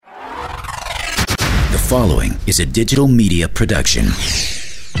following is a digital media production.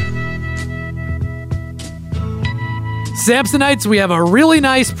 Samsonites, we have a really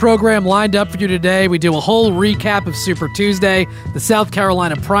nice program lined up for you today. We do a whole recap of Super Tuesday, the South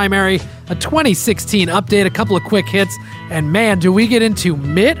Carolina primary, a 2016 update, a couple of quick hits, and man, do we get into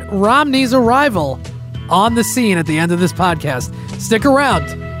Mitt Romney's arrival on the scene at the end of this podcast. Stick around.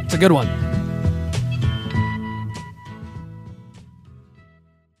 It's a good one.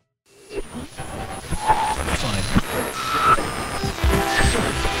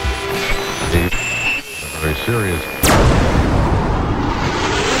 Very serious.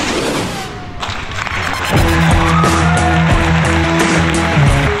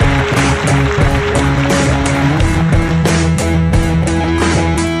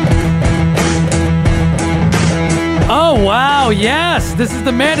 Oh, wow, yes! This is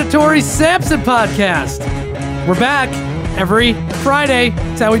the mandatory Samson podcast. We're back every Friday.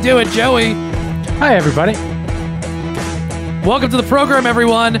 That's how we do it, Joey. Hi, everybody. Welcome to the program,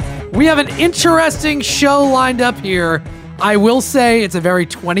 everyone. We have an interesting show lined up here. I will say it's a very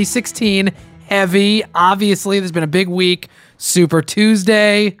 2016 heavy. Obviously, there's been a big week. Super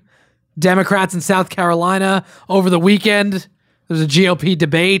Tuesday, Democrats in South Carolina. Over the weekend, there's a GOP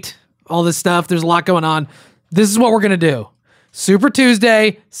debate, all this stuff. There's a lot going on. This is what we're going to do. Super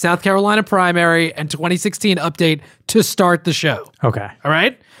Tuesday, South Carolina primary, and 2016 update to start the show. Okay. All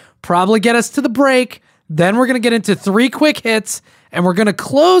right? Probably get us to the break. Then we're going to get into 3 quick hits, and we're going to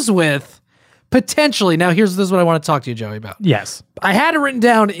close with potentially. Now, this is what I want to talk to you, Joey, about. Yes. I had it written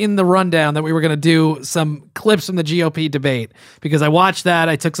down in the rundown that we were going to do some clips from the GOP debate because I watched that.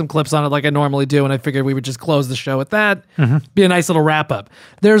 I took some clips on it like I normally do, and I figured we would just close the show with that. Be a nice little wrap up.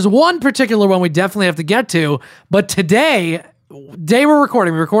 There's one particular one we definitely have to get to, but today we're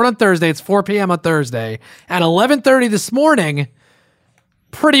recording. We record on Thursday. It's 4 p.m. on Thursday. At 11:30 this morning,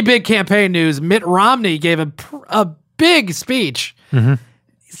 pretty big campaign news. Mitt Romney gave a big speech.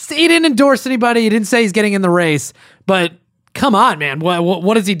 He didn't endorse anybody. He didn't say he's getting in the race. But come on, man.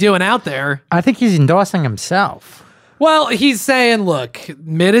 What is he doing out there? I think he's endorsing himself. Well, he's saying, look,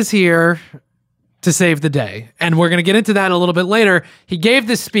 Mitt is here to save the day. And we're going to get into that a little bit later. He gave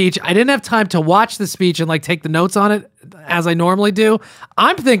this speech. I didn't have time to watch the speech and take the notes on it as I normally do.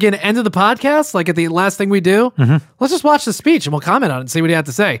 I'm thinking end of the podcast, at the last thing we do, let's just watch the speech and we'll comment on it and see what he had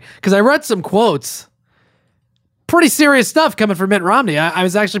to say. Because I read some quotes. Pretty serious stuff coming from Mitt Romney. I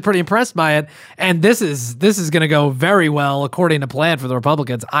was actually pretty impressed by it. And this is going to go very well according to plan for the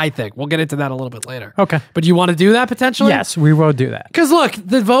Republicans, I think. We'll get into that a little bit later. Okay. But you want to do that potentially? Yes, we will do that. Because look,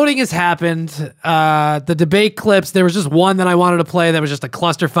 the voting has happened. The debate clips, there was just one that I wanted to play that was just a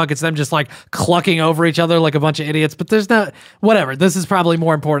clusterfuck. It's them just clucking over each other like a bunch of idiots. But there's not, whatever. This is probably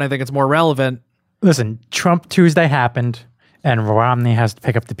more important. I think it's more relevant. Listen, Trump Tuesday happened, and Romney has to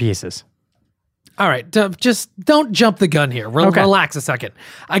pick up the pieces. All right, just don't jump the gun here. Relax a second.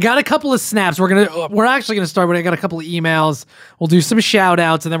 I got a couple of snaps. We're actually gonna start with. I got a couple of emails. We'll do some shout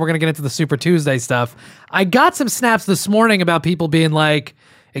outs, and then we're gonna get into the Super Tuesday stuff. I got some snaps this morning about people being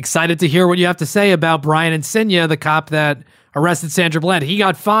excited to hear what you have to say about Brian Insignia, the cop that arrested Sandra Bland. He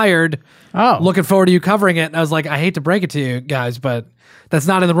got fired. Oh, looking forward to you covering it. And I was like, I hate to break it to you guys, but that's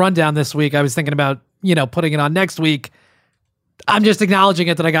not in the rundown this week. I was thinking about putting it on next week. I'm just acknowledging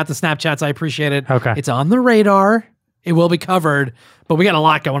it that I got the Snapchats. I appreciate it. Okay. It's on the radar. It will be covered, but we got a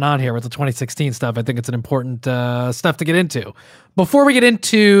lot going on here with the 2016 stuff. I think it's an important stuff to get into. Before we get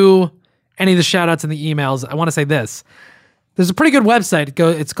into any of the shout outs and the emails, I want to say this. There's a pretty good website.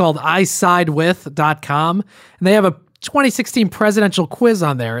 It's called isidewith.com, and they have a 2016 presidential quiz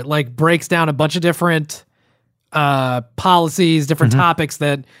on there. It breaks down a bunch of different policies, different topics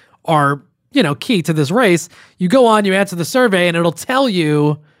that are key to this race. You go on, you answer the survey, and it'll tell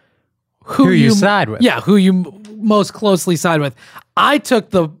you who you side with. Yeah, who you most closely side with. I took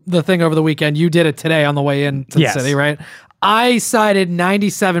the thing over the weekend. You did it today on the way into the city, right? I sided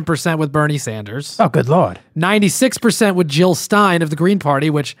 97% with Bernie Sanders. Oh, good Lord. 96% with Jill Stein of the Green Party,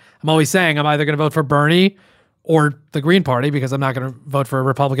 which I'm always saying I'm either going to vote for Bernie or the Green Party because I'm not going to vote for a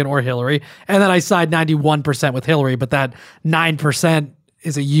Republican or Hillary. And then I side 91% with Hillary, but that 9%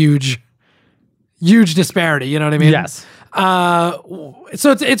 is a huge disparity, you know what I mean? Yes.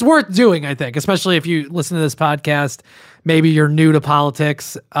 So it's worth doing, I think, especially if you listen to this podcast. Maybe you're new to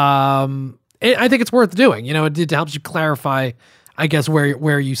politics. I think it's worth doing. It helps you clarify, I guess,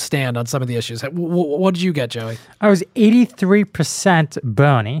 where you stand on some of the issues. What did you get, Joey? I was 83%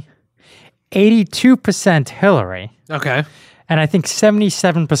 Bernie, 82% Hillary. Okay. And I think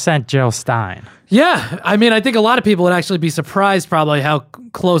 77% Jill Stein. Yeah, I think a lot of people would actually be surprised probably how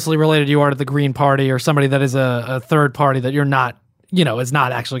closely related you are to the Green Party or somebody that is a third party that you're not is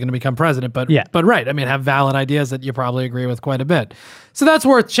not actually going to become president, but Yeah. but right. I mean, have valid ideas that you probably agree with quite a bit. So that's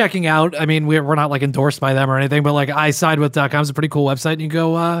worth checking out. I mean, we're not like endorsed by them or anything, but like isidewith.com is a pretty cool website. And you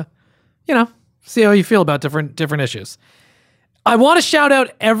go, see how you feel about different issues. I want to shout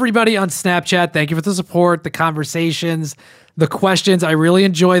out everybody on Snapchat. Thank you for the support, the conversations, the questions. I really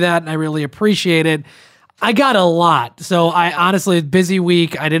enjoy that and I really appreciate it. I got a lot. So I honestly, busy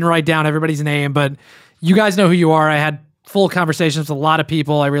week. I didn't write down everybody's name, but you guys know who you are. I had full conversations with a lot of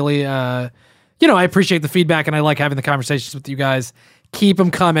people. I really, I appreciate the feedback and I like having the conversations with you guys. Keep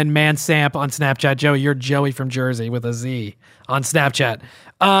them coming. Mansamp on Snapchat. Joey, you're Joey from Jersey with a Z on Snapchat.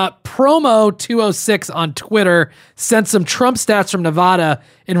 Promo206 on Twitter sent some Trump stats from Nevada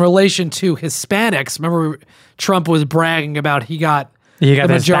in relation to Hispanics. Remember, Trump was bragging about he got the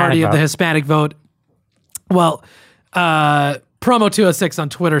majority of the Hispanic vote. Well, Promo206 on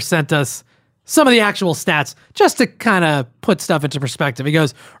Twitter sent us some of the actual stats just to kind of put stuff into perspective. He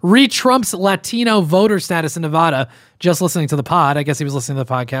goes, read Trump's Latino voter status in Nevada. Just listening to the pod. I guess he was listening to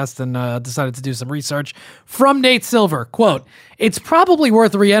the podcast and decided to do some research. From Nate Silver, quote, it's probably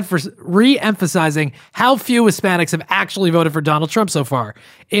worth re-emphasizing how few Hispanics have actually voted for Donald Trump so far.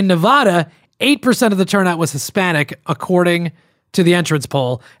 In Nevada, 8% of the turnout was Hispanic, according to the entrance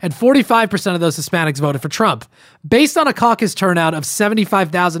poll, and 45% of those Hispanics voted for Trump. Based on a caucus turnout of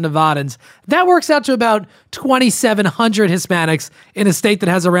 75,000 Nevadans, that works out to about 2,700 Hispanics in a state that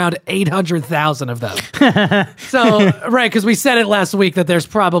has around 800,000 of them. So, right, because we said it last week that there's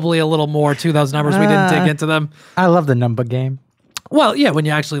probably a little more to those numbers. We didn't dig into them. I love the number game. Well, yeah, when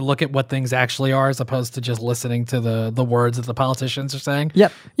you actually look at what things actually are as opposed to just listening to the words that the politicians are saying.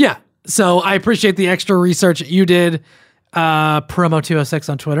 Yep. Yeah, so I appreciate the extra research you did. Promo206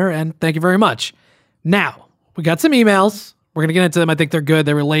 on Twitter, and thank you very much. Now, we got some emails. We're going to get into them. I think they're good.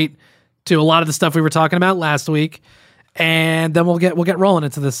 They relate to a lot of the stuff we were talking about last week, and then we'll get rolling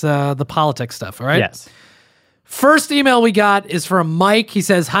into this the politics stuff, all right? Yes. First email we got is from Mike. He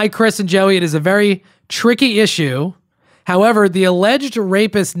says, hi, Chris and Joey. It is a very tricky issue. However, the alleged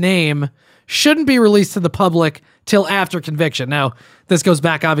rapist name shouldn't be released to the public till after conviction. Now, this goes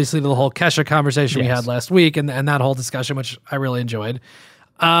back, obviously, to the whole Kesha conversation we had last week and that whole discussion, which I really enjoyed.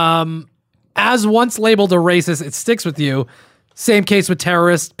 As once labeled a racist, it sticks with you. Same case with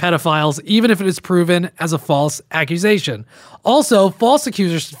terrorists, pedophiles, even if it is proven as a false accusation. Also, false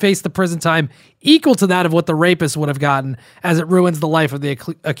accusers face the prison time equal to that of what the rapist would have gotten, as it ruins the life of the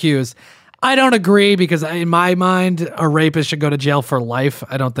accused. I don't agree because in my mind, a rapist should go to jail for life.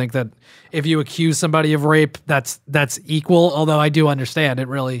 I don't think that if you accuse somebody of rape, that's equal. Although I do understand it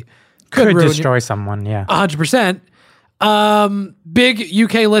really could destroy someone. Yeah, 100%. Big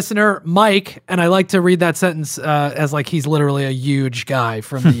UK listener, Mike, and I like to read that sentence as like he's literally a huge guy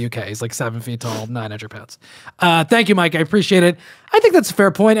from the UK. He's like 7 feet tall, 900 pounds. Thank you, Mike. I appreciate it. I think that's a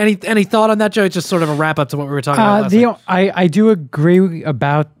fair point. Any thought on that, Joe? It's just sort of a wrap up to what we were talking about last week. I do agree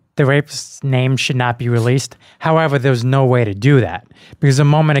about the rapist's name should not be released. However, there's no way to do that because the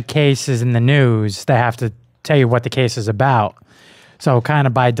moment a case is in the news, they have to tell you what the case is about. So kind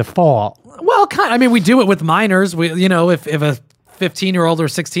of by default. Well, I mean, we do it with minors. If a 15-year-old or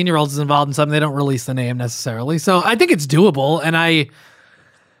 16-year-old is involved in something, they don't release the name necessarily. So I think it's doable. And I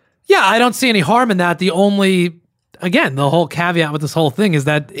don't see any harm in that. The whole caveat with this whole thing is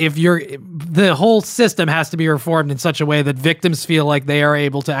that the whole system has to be reformed in such a way that victims feel like they are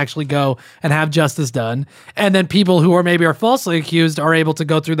able to actually go and have justice done. And then people who are falsely accused are able to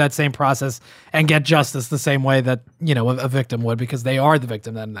go through that same process and get justice the same way that, a victim would, because they are the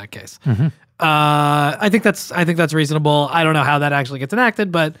victim then in that case. Mm-hmm. I think that's reasonable. I don't know how that actually gets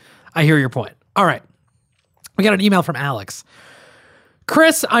enacted, but I hear your point. All right. We got an email from Alex.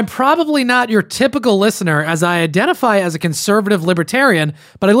 Chris, I'm probably not your typical listener as I identify as a conservative libertarian,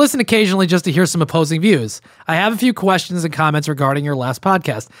 but I listen occasionally just to hear some opposing views. I have a few questions and comments regarding your last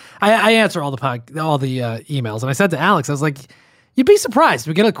podcast. I answer all the emails, and I said to Alex, I was like, you'd be surprised.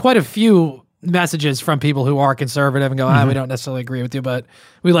 We get quite a few messages from people who are conservative and go, we don't necessarily agree with you, but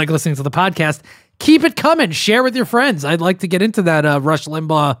we like listening to the podcast. Keep it coming. Share with your friends. I'd like to get into that Rush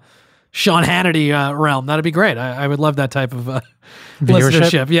Limbaugh, Sean Hannity realm. That'd be great. I would love that type of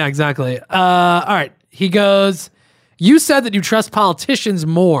listenership. Yeah, exactly. All right. He goes, you said that you trust politicians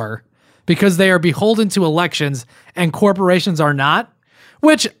more because they are beholden to elections and corporations are not,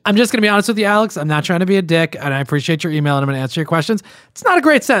 which I'm just going to be honest with you, Alex. I'm not trying to be a dick, and I appreciate your email, and I'm going to answer your questions. It's not a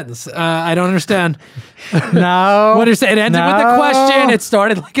great sentence. I don't understand. No. What you're saying. It ended with a question. It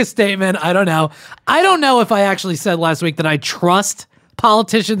started like a statement. I don't know. I don't know if I actually said last week that I trust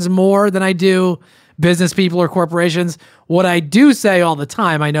politicians more than I do business people or corporations. What I do say all the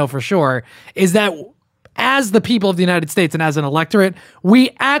time, I know for sure, is that as the people of the United States and as an electorate,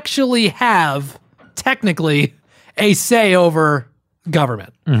 we actually have technically a say over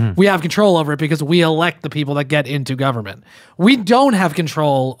government. We have control over it because we elect the people that get into government. We don't have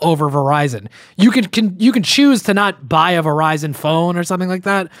control over Verizon. You can choose to not buy a Verizon phone or something like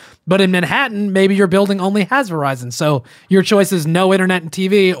that, but in Manhattan, maybe your building only has Verizon. So your choice is no internet and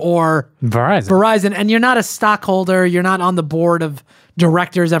TV or Verizon, and you're not a stockholder. You're not on the board of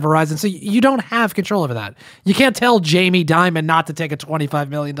directors at Verizon, so you don't have control over that. You can't tell Jamie Dimon not to take a $25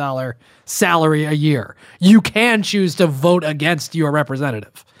 million salary a year. You can choose to vote against your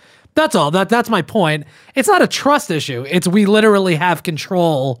representative. That's all. That's my point. It's not a trust issue. It's we literally have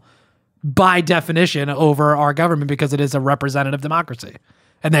control by definition over our government because it is a representative democracy,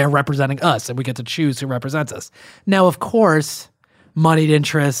 and they are representing us, and we get to choose who represents us. Now, of course, moneyed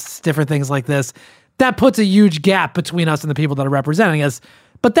interests, different things like this, that puts a huge gap between us and the people that are representing us.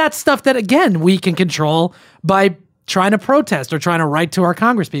 But that's stuff that, again, we can control by trying to protest or trying to write to our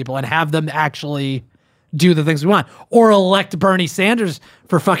congresspeople and have them actually do the things we want. Or elect Bernie Sanders,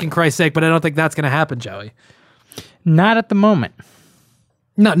 for fucking Christ's sake, but I don't think that's going to happen, Joey. Not at the moment.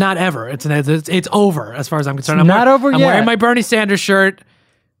 No, not ever. It's over as far as I'm concerned. I'm wearing my Bernie Sanders shirt.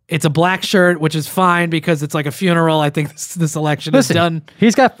 It's a black shirt, which is fine because it's like a funeral. I think this election is done.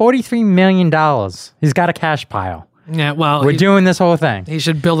 He's got $43 million. He's got a cash pile. Yeah, well, we're doing this whole thing. He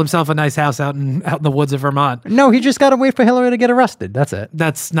should build himself a nice house out in the woods of Vermont. No, he just got to wait for Hillary to get arrested. That's it.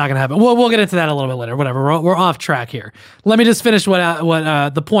 That's not going to happen. We'll get into that a little bit later. Whatever. We're off track here. Let me just finish what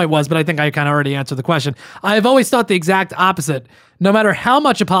the point was, but I think I kind of already answered the question. I've always thought the exact opposite. No matter how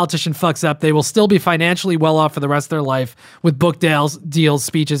much a politician fucks up, they will still be financially well off for the rest of their life with book deals,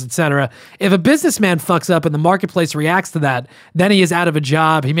 speeches, etc. If a businessman fucks up and the marketplace reacts to that, then he is out of a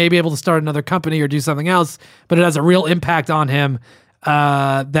job. He may be able to start another company or do something else, but it has a real impact on him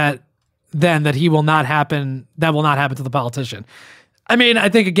that will not happen to the politician. I mean, I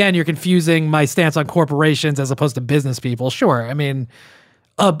think, again, you're confusing my stance on corporations as opposed to business people. Sure. I mean,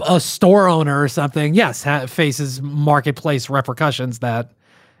 a store owner or something, yes, faces marketplace repercussions that,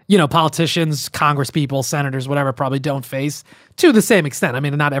 politicians, congresspeople, senators, whatever, probably don't face to the same extent. I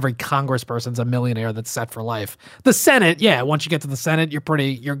mean, not every congressperson's a millionaire that's set for life. The Senate, yeah, once you get to the Senate,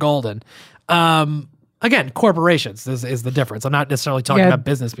 you're golden. Again, corporations is the difference. I'm not necessarily talking about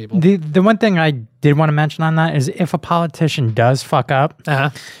business people. The one thing I did want to mention on that is if a politician does fuck up,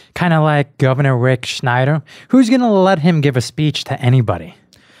 kind of like Governor Rick Schneider, who's going to let him give a speech to anybody?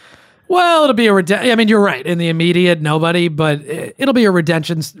 Well, it'll be I mean, you're right. In the immediate, nobody, but it'll be a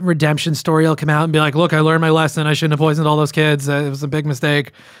redemption story. He'll come out and be like, look, I learned my lesson. I shouldn't have poisoned all those kids. It was a big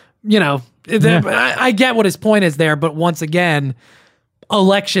mistake. I get what his point is there, but once again,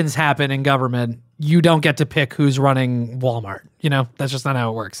 elections happen in government. You don't get to pick who's running Walmart. That's just not how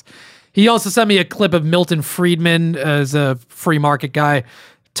it works. He also sent me a clip of Milton Friedman as a free market guy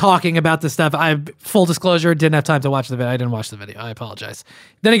talking about this stuff. Full disclosure, didn't have time to watch the video. I didn't watch the video. I apologize.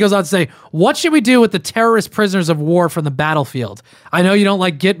 Then he goes on to say, what should we do with the terrorist prisoners of war from the battlefield? I know you don't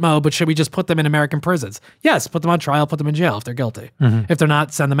like Gitmo, but should we just put them in American prisons? Yes, put them on trial, put them in jail if they're guilty. If they're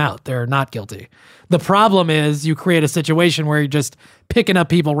not, send them out. They're not guilty. The problem is you create a situation where you're just picking up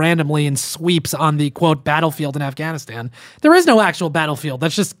people randomly in sweeps on the, quote, battlefield in Afghanistan. There is no actual battlefield.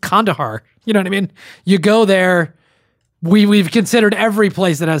 That's just Kandahar. You know what I mean? You go there. We've considered every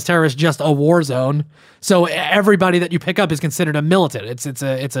place that has terrorists just a war zone. So everybody that you pick up is considered a militant. It's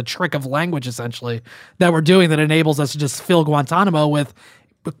a trick of language, essentially, that we're doing that enables us to just fill Guantanamo with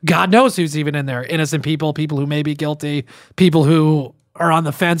God knows who's even in there. Innocent people who may be guilty, people who are on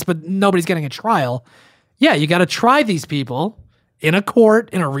the fence, but nobody's getting a trial. Yeah, you got to try these people in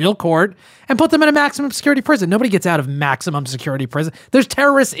a real court, and put them in a maximum security prison. Nobody gets out of maximum security prison. There's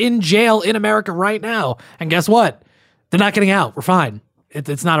terrorists in jail in America right now. And guess what? They're not getting out. We're fine.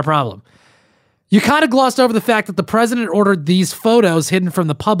 It's not a problem. You kind of glossed over the fact that the president ordered these photos hidden from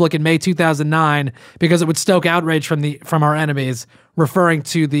the public in May 2009 because it would stoke outrage from our enemies, referring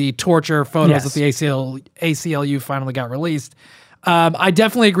to the torture photos that the ACLU finally got released. I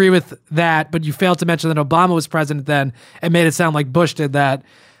definitely agree with that, but you failed to mention that Obama was president then and made it sound like Bush did that.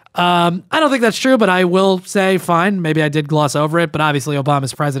 I don't think that's true, but I will say, fine, maybe I did gloss over it, but obviously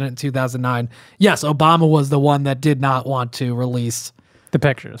Obama's president in 2009. Yes, Obama was the one that did not want to release the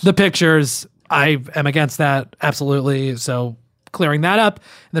pictures. I am against that, absolutely. So clearing that up.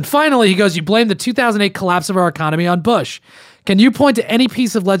 And then finally, he goes, you blame the 2008 collapse of our economy on Bush. Can you point to any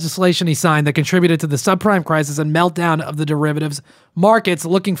piece of legislation he signed that contributed to the subprime crisis and meltdown of the derivatives markets?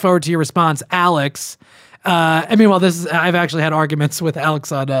 Looking forward to your response, Alex. Meanwhile, I've actually had arguments with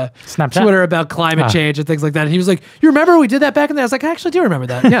Alex on Twitter about climate change and things like that. And he was like, you remember we did that back in the day? I was like, I actually do remember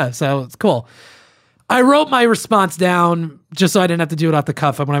that. Yeah, so it's cool. I wrote my response down just so I didn't have to do it off the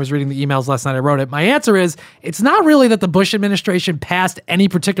cuff. When I was reading the emails last night, I wrote it. My answer is, it's not really that the Bush administration passed any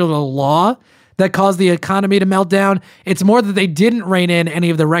particular law that caused the economy to melt down. It's more that they didn't rein in any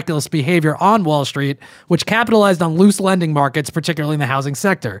of the reckless behavior on Wall Street, which capitalized on loose lending markets, particularly in the housing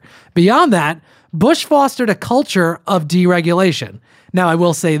sector. Beyond that, Bush fostered a culture of deregulation. Now, I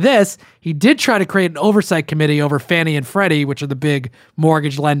will say this, he did try to create an oversight committee over Fannie and Freddie, which are the big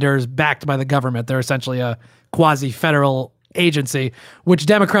mortgage lenders backed by the government. They're essentially a quasi-federal agency, which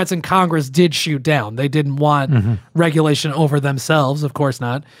Democrats in Congress did shoot down. They didn't want regulation over themselves, of course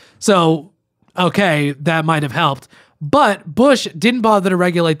not. So, okay, that might have helped. But Bush didn't bother to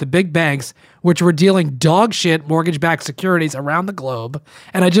regulate the big banks, which were dealing dog shit mortgage-backed securities around the globe.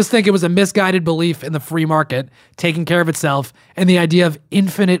 And I just think it was a misguided belief in the free market taking care of itself and the idea of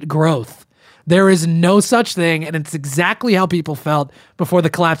infinite growth. There is no such thing, and it's exactly how people felt before the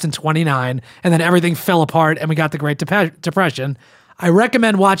collapse in 29, and then everything fell apart and we got the Great Depression. I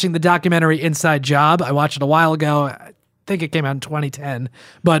recommend watching the documentary Inside Job. I watched it a while ago. I think it came out in 2010.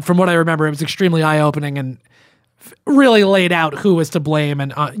 But from what I remember, it was extremely eye-opening and really laid out who was to blame.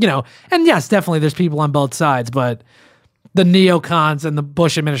 And, and yes, definitely there's people on both sides, but the neocons and the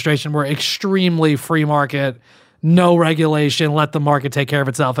Bush administration were extremely free market, no regulation, let the market take care of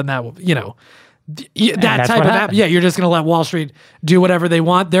itself. And that, that type of happened. Yeah, you're just going to let Wall Street do whatever they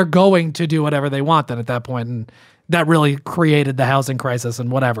want. They're going to do whatever they want then at that point. And that really created the housing crisis and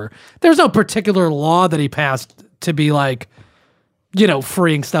whatever. There's no particular law that he passed to be like,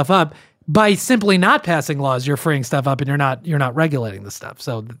 freeing stuff up. By simply not passing laws, you're freeing stuff up and you're not regulating the stuff.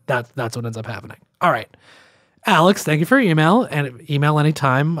 So that's what ends up happening. All right. Alex, thank you for your email, and email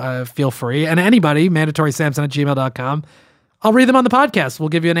anytime. Feel free. And anybody, mandatorysamson@gmail.com. I'll read them on the podcast. We'll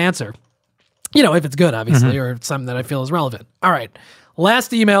give you an answer. If it's good, obviously, or something that I feel is relevant. All right.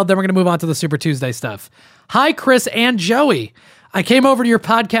 Last email, then we're going to move on to the Super Tuesday stuff. Hi, Chris and Joey. I came over to your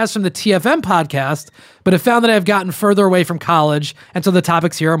podcast from the TFM podcast, but have found that I've gotten further away from college, and so the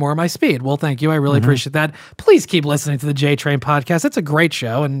topics here are more my speed. Well, thank you. I really appreciate that. Please keep listening to the J-Train podcast. It's a great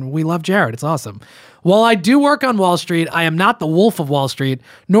show, and we love Jared. It's awesome. While I do work on Wall Street, I am not the Wolf of Wall Street,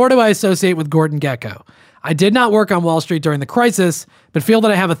 nor do I associate with Gordon Gekko. I did not work on Wall Street during the crisis, but feel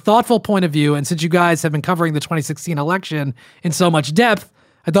that I have a thoughtful point of view, and since you guys have been covering the 2016 election in so much depth,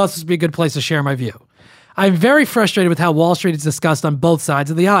 I thought this would be a good place to share my view. I'm very frustrated with how Wall Street is discussed on both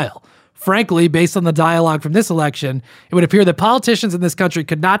sides of the aisle. Frankly, based on the dialogue from this election, it would appear that politicians in this country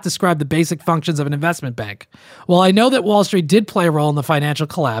could not describe the basic functions of an investment bank. While I know that Wall Street did play a role in the financial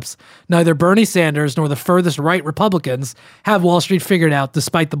collapse, neither Bernie Sanders nor the furthest right Republicans have Wall Street figured out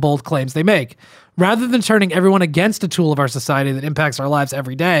despite the bold claims they make. Rather than turning everyone against a tool of our society that impacts our lives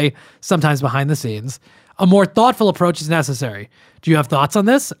every day, sometimes behind the scenes, a more thoughtful approach is necessary. Do you have thoughts on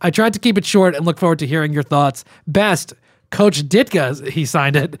this? I tried to keep it short and look forward to hearing your thoughts. Best, Coach Ditka, he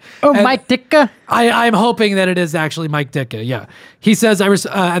signed it. Oh, and Mike Ditka? I'm hoping that it is actually Mike Ditka, yeah. He says,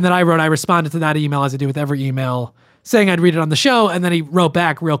 and then I responded to that email as I do with every email, saying I'd read it on the show, and then he wrote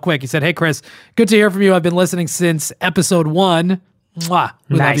back real quick. He said, hey, Chris, good to hear from you. I've been listening since episode 1. Mwah.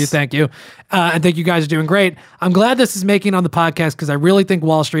 We love you. Thank you. And think you guys are doing great. I'm glad this is making on the podcast because I really think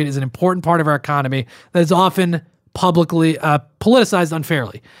Wall Street is an important part of our economy that is often publicly politicized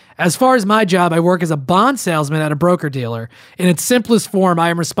unfairly. As far as my job, I work as a bond salesman at a broker-dealer. In its simplest form, I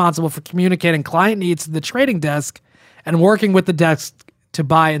am responsible for communicating client needs to the trading desk and working with the desk to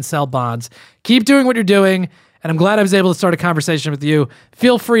buy and sell bonds. Keep doing what you're doing, and I'm glad I was able to start a conversation with you.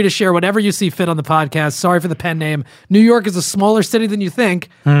 Feel free to share whatever you see fit on the podcast. Sorry for the pen name. New York is a smaller city than you think.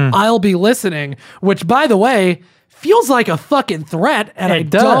 I'll be listening, which, by the way, feels like a fucking threat, and I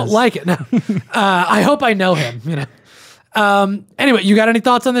don't like it. No. I hope I know him. Anyway, you got any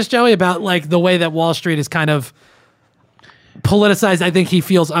thoughts on this, Joey, about like the way that Wall Street is kind of politicized? I think he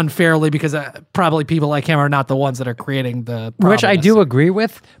feels unfairly because probably people like him are not the ones that are creating the problem. Which I do agree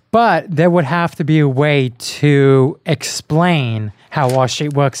with, but there would have to be a way to explain how Wall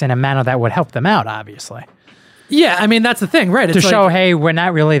Street works in a manner that would help them out, obviously. Yeah, I mean, that's the thing, right? It's to show, hey, we're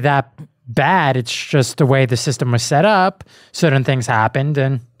not really that bad. It's just the way the system was set up. Certain things happened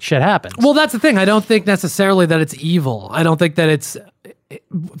and shit happens. Well, that's the thing. I don't think necessarily that it's evil. I don't think that it's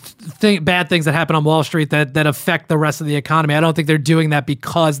bad things that happen on Wall Street that affect the rest of the economy. I don't think they're doing that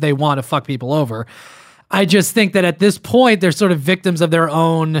because they want to fuck people over. I just think that at this point, they're sort of victims of their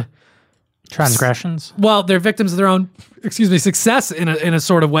own transgressions. Well, they're victims of their own, success in a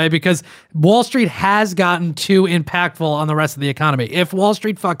sort of way, because Wall Street has gotten too impactful on the rest of the economy. If Wall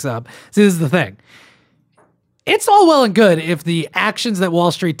Street fucks up, see, this is the thing. It's all well and good if the actions that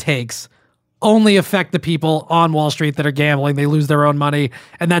Wall Street takes only affect the people on Wall Street that are gambling. They lose their own money,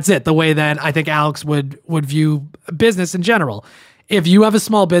 and that's it. The way that I think Alex would view business in general. If you have a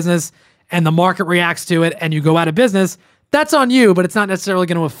small business and the market reacts to it and you go out of business, that's on you, but it's not necessarily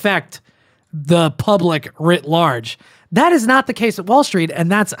going to affect the public writ large. That is not the case at Wall Street,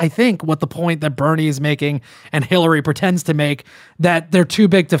 and that's, I think, what the point that Bernie is making and Hillary pretends to make, that they're too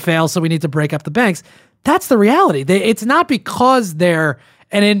big to fail, so we need to break up the banks. That's the reality. It's not because they're...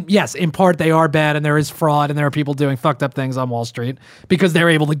 And in part, they are bad, and there is fraud, and there are people doing fucked up things on Wall Street because they're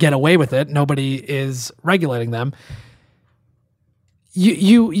able to get away with it. Nobody is regulating them.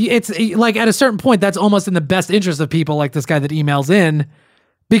 It's like at a certain point, that's almost in the best interest of people like this guy that emails in,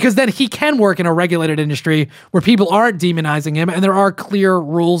 because then he can work in a regulated industry where people aren't demonizing him, and there are clear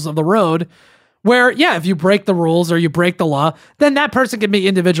rules of the road. Where, if you break the rules or you break the law, then that person can be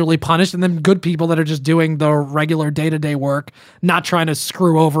individually punished, and then good people that are just doing the regular day-to-day work, not trying to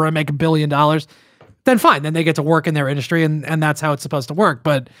screw over and make $1 billion, then fine. Then they get to work in their industry, and that's how it's supposed to work.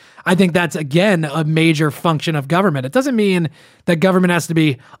 But I think that's, again, a major function of government. It doesn't mean that government has to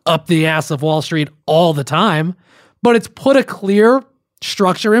be up the ass of Wall Street all the time, but it's put a clear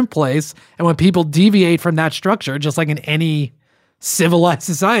structure in place, and when people deviate from that structure, just like in any civilized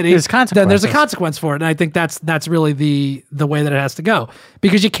society, then there's a consequence for it. And I think that's really the way that it has to go,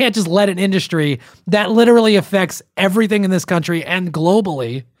 because you can't just let an industry that literally affects everything in this country and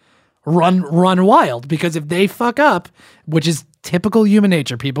globally run wild. Because if they fuck up, which is typical human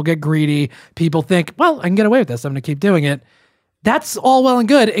nature, people get greedy, people think, well, I can get away with this, I'm going to keep doing it. That's all well and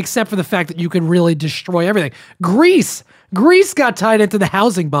good, except for the fact that you could really destroy everything. Greece got tied into the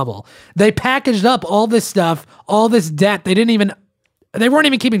housing bubble. They packaged up all this stuff, all this debt. They weren't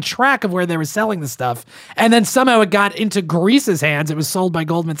even keeping track of where they were selling the stuff. And then somehow it got into Greece's hands. It was sold by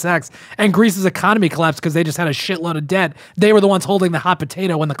Goldman Sachs, and Greece's economy collapsed because they just had a shitload of debt. They were the ones holding the hot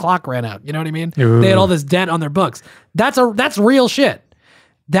potato when the clock ran out. You know what I mean? Ooh. They had all this debt on their books. That's real shit.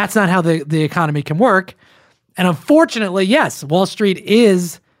 That's not how the economy can work. And unfortunately, yes, Wall Street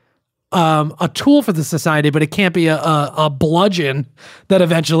is a tool for the society, but it can't be a bludgeon that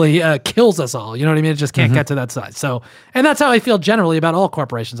eventually kills us all. You know what I mean? It just can't get to that size. So, and that's how I feel generally about all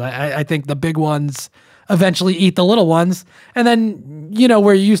corporations. I think the big ones eventually eat the little ones. And then,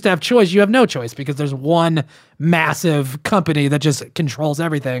 where you used to have choice, you have no choice because there's one massive company that just controls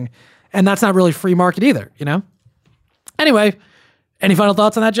everything. And that's not really free market either, Anyway, any final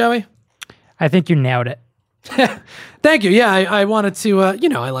thoughts on that, Joey? I think you nailed it. Thank you. Yeah, I wanted to,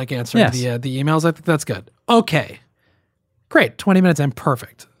 I like answering the emails. I think that's good. Okay. Great. 20 minutes and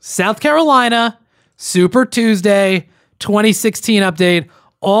perfect. South Carolina, Super Tuesday, 2016 update,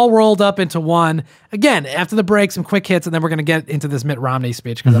 all rolled up into one. Again, after the break, some quick hits, and then we're going to get into this Mitt Romney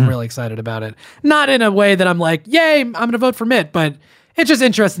speech because I'm really excited about it. Not in a way that I'm like, yay, I'm going to vote for Mitt, but it's just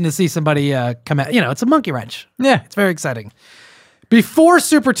interesting to see somebody come out. It's a monkey wrench. Yeah, it's very exciting. Before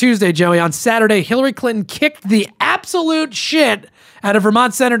Super Tuesday, Joey, on Saturday, Hillary Clinton kicked the absolute shit out of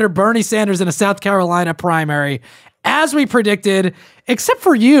Vermont Senator Bernie Sanders in a South Carolina primary, as we predicted, except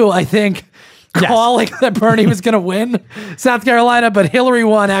for you, I think, calling that Bernie was going to win South Carolina, but Hillary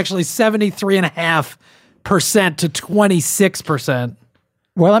won actually 73.5% to 26%.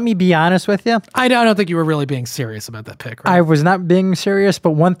 Well, let me be honest with you. I don't think you were really being serious about that pick, right? I was not being serious,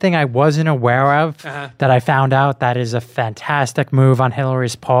 but one thing I wasn't aware of that I found out that is a fantastic move on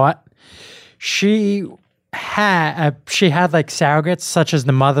Hillary's part. She had like surrogates such as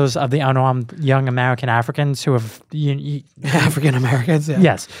the mothers of the unarmed young American Africans who have African Americans,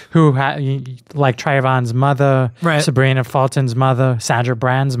 yes, who like Trayvon's mother, Sabrina Fulton's mother, Sandra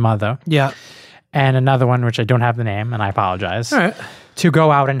Brand's mother, and another one which I don't have the name, and I apologize. All right. To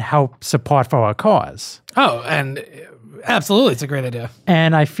go out and help support for a cause. Oh, and absolutely, it's a great idea.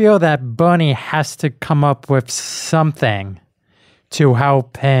 And I feel that Bernie has to come up with something to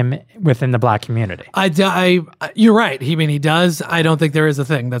help him within the black community. You're right. He does. I don't think there is a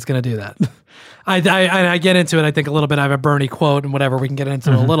thing that's going to do that. I get into it. I think a little bit. I have a Bernie quote and whatever. We can get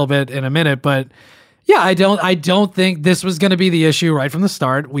into a little bit in a minute, but yeah, I don't think this was going to be the issue right from the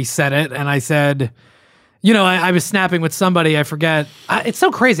start. We said it, and I said, I was snapping with somebody, I forget. It's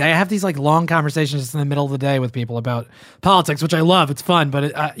so crazy. I have these like long conversations just in the middle of the day with people about politics, which I love. It's fun,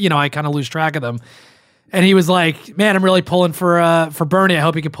 but I kind of lose track of them. And he was like, man, I'm really pulling for Bernie. I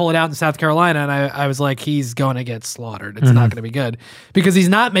hope he can pull it out in South Carolina. And I was like, he's going to get slaughtered. It's not going to be good because he's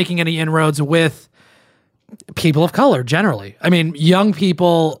not making any inroads with people of color generally. I mean, young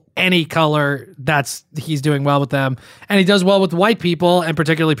people, any color, he's doing well with them. And he does well with white people, and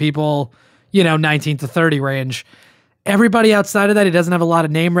particularly people 19 to 30 range. Everybody outside of that, he doesn't have a lot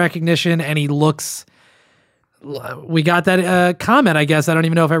of name recognition, and he looks we got that comment, I guess. I don't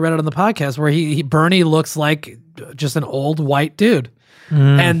even know if I read it on the podcast, where Bernie looks like just an old white dude.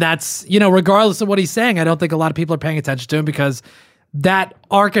 And that's, regardless of what he's saying, I don't think a lot of people are paying attention to him because that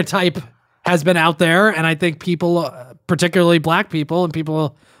archetype has been out there. And I think people, particularly black people and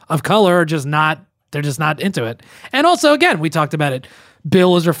people of color, are just not into it. And also, again, we talked about it.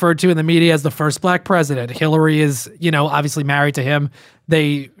 Bill is referred to in the media as the first black president. Hillary is, obviously married to him.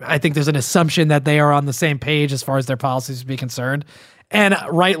 I think there's an assumption that they are on the same page as far as their policies be concerned. And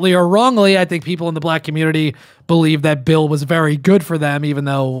rightly or wrongly, I think people in the black community believe that Bill was very good for them, even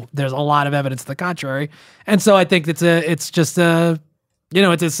though there's a lot of evidence to the contrary. And so I think it's as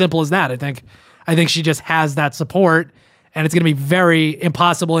simple as that. I think she just has that support, and it's going to be very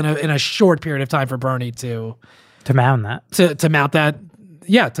impossible in a short period of time for Bernie to mount that, to mount that.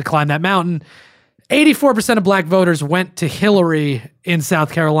 Yeah, to climb that mountain. 84% of black voters went to Hillary in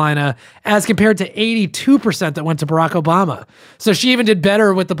South Carolina as compared to 82% that went to Barack Obama. So she even did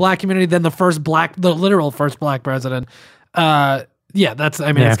better with the black community than the literal first black president. It's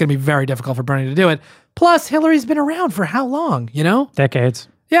going to be very difficult for Bernie to do it. Plus, Hillary's been around for how long, Decades.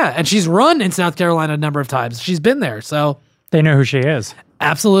 Yeah, and she's run in South Carolina a number of times. She's been there, so. They know who she is.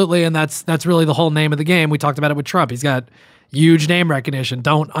 Absolutely, and that's really the whole name of the game. We talked about it with Trump. He's got huge name recognition.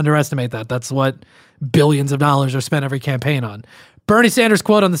 Don't underestimate that. That's what billions of dollars are spent every campaign on. Bernie Sanders'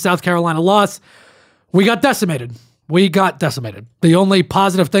 quote on the South Carolina loss: "We got decimated. We got decimated. The only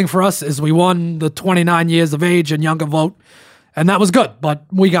positive thing for us is we won the 29 years of age and younger vote, and that was good, but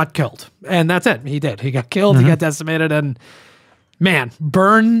we got killed." And that's it. He did. He got killed. He got decimated, and man,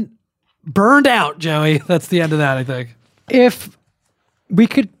 burned out, Joey. That's the end of that, I think. If we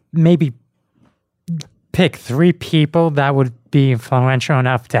could maybe pick 3 people that would be influential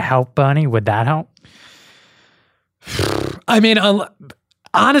enough to help Bernie, would that help? I mean,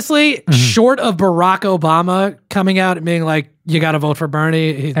 honestly, short of Barack Obama coming out and being like, you got to vote for Bernie.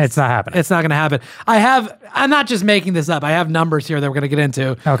 It's not happening. It's not going to happen. I'm not just making this up. I have numbers here that we're going to get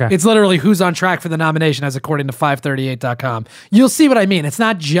into. Okay. It's literally who's on track for the nomination as according to 538.com. You'll see what I mean. It's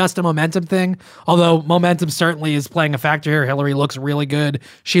not just a momentum thing, although momentum certainly is playing a factor here. Hillary looks really good.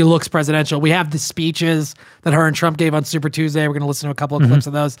 She looks presidential. We have the speeches that her and Trump gave on Super Tuesday. We're going to listen to a couple of clips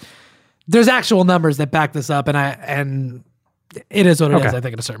of those. There's actual numbers that back this up, and it is what it is, I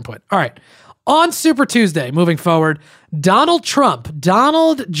think, at a certain point. All right. On Super Tuesday, moving forward, Donald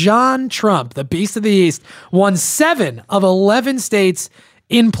John Trump, the Beast of the East, won 7 of 11 states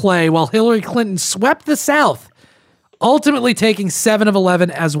in play, while Hillary Clinton swept the South, ultimately taking 7 of 11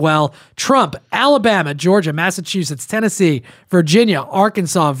 as well. Trump, Alabama, Georgia, Massachusetts, Tennessee, Virginia,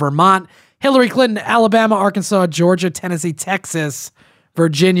 Arkansas, Vermont. Hillary Clinton, Alabama, Arkansas, Georgia, Tennessee, Texas,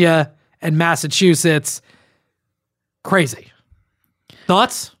 Virginia, and Massachusetts. Crazy.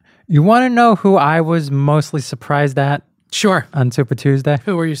 Thoughts? You want to know who I was mostly surprised at? Sure. On Super Tuesday?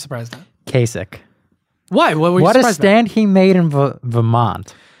 Who were you surprised at? Kasich. Why? What were you What surprised a stand he made in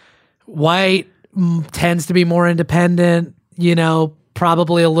Vermont. White tends to be more independent,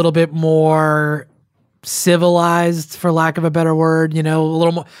 probably a little bit more civilized, for lack of a better word, a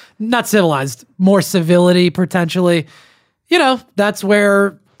little more, not civilized, more civility potentially. That's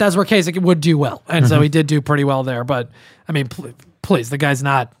where Kasich would do well. And so he did do pretty well there. But, I mean, please, the guy's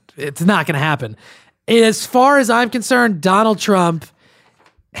it's not going to happen. As far as I'm concerned, Donald Trump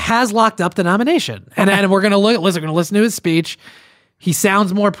has locked up the nomination. And we're going to listen to his speech. He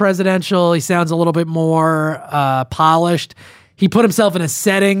sounds more presidential. He sounds a little bit more polished. He put himself in a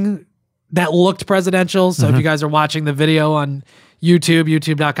setting that looked presidential. So if you guys are watching the video on YouTube,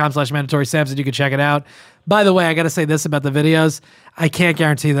 youtube.com/mandatory Samson, you can check it out. By the way, I got to say this about the videos. I can't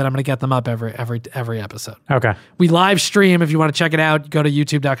guarantee that I'm going to get them up every episode. Okay. We live stream. If you want to check it out, go to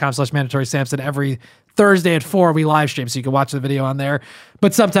youtube.com/mandatory Samson. Every Thursday at 4, we live stream, so you can watch the video on there.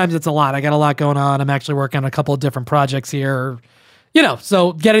 But sometimes it's a lot. I got a lot going on. I'm actually working on a couple of different projects here.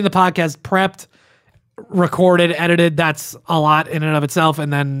 So getting the podcast prepped, recorded, edited, that's a lot in and of itself.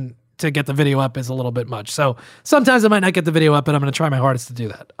 And then to get the video up is a little bit much. So sometimes I might not get the video up, but I'm going to try my hardest to do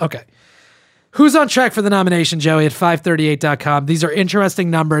that. Okay. Who's on track for the nomination, Joey, at 538.com? These are interesting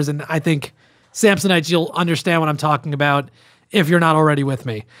numbers, and I think, Samsonites, you'll understand what I'm talking about if you're not already with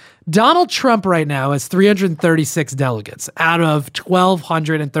me. Donald Trump right now has 336 delegates out of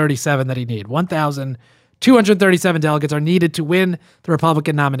 1,237 that he needs. 1,237 delegates are needed to win the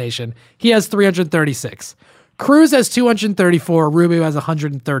Republican nomination. He has 336. Cruz has 234. Rubio has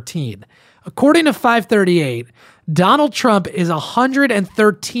 113. According to 538, Donald Trump is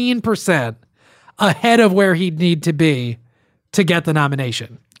 113% ahead of where he'd need to be to get the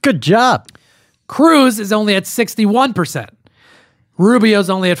nomination. Good job. Cruz is only at 61%. Rubio's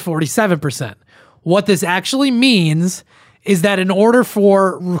only at 47%. what this actually means is that in order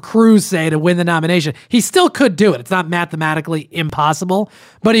for Cruz, say, to win the nomination, he still could do it. It's not mathematically impossible,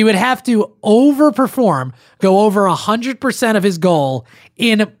 but he would have to overperform, go over 100% of his goal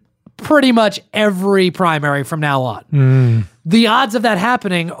in pretty much every primary from now on. The odds of that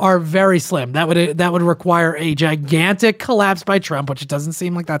happening are very slim. That would require a gigantic collapse by Trump, which it doesn't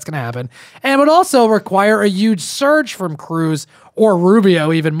seem like that's going to happen, and would also require a huge surge from Cruz or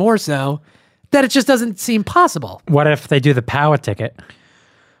Rubio, even more so, that it just doesn't seem possible. What if they do the power ticket?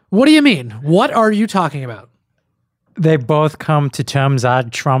 What do you mean? What are you talking about? They both come to terms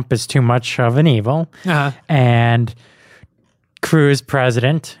that Trump is too much of an evil, and Cruz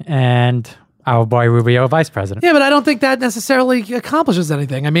president, and our boy Rubio vice president. Yeah, but I don't think that necessarily accomplishes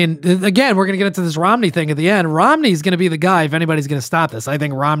anything. I mean, again, we're going to get into this Romney thing at the end. Romney's going to be the guy if anybody's going to stop this. I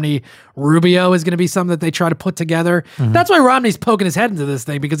think Romney-Rubio is going to be something that they try to put together. That's why Romney's poking his head into this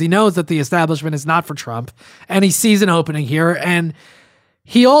thing, because he knows that the establishment is not for Trump, and he sees an opening here, and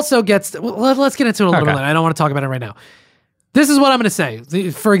he also gets... Well, let's get into it a little bit later. I don't want to talk about it right now. This is what I'm going to say.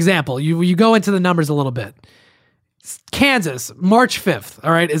 For example, you go into the numbers a little bit. Kansas, March 5th,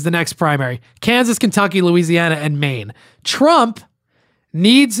 all right, is the next primary. Kansas, Kentucky, Louisiana, and Maine. Trump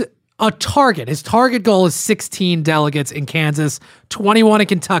needs a target. His target goal is 16 delegates in Kansas, 21 in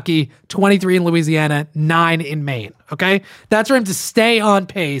Kentucky, 23 in Louisiana, 9 in Maine, okay? That's for him to stay on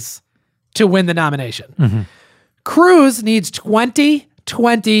pace to win the nomination. Cruz needs 20,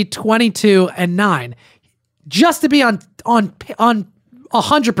 20, 22, and 9 just to be on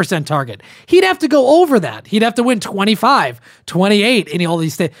 100% target. He'd have to go over that. He'd have to win 25, 28 in all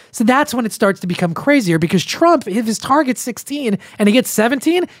these states. So that's when it starts to become crazier, because Trump, if his target's 16 and he gets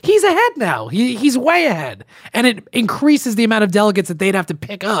 17, he's ahead now. He's way ahead. And it increases the amount of delegates that they'd have to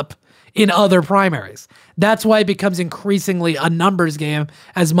pick up in other primaries. That's why it becomes increasingly a numbers game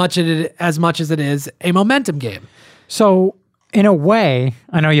as much as it is a momentum game. So, in a way,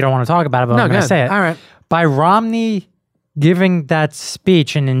 I know you don't want to talk about it, but I'm going to say it. All right. By Romney giving that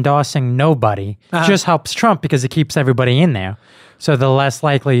speech and endorsing nobody just helps Trump, because it keeps everybody in there. So the less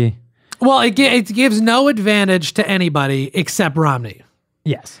likely... Well, it gives no advantage to anybody except Romney.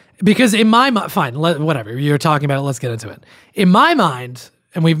 Yes. Because in my mind... Fine, whatever. You're talking about it. Let's get into it. In my mind,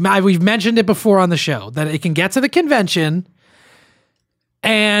 and we've mentioned it before on the show, that it can get to the convention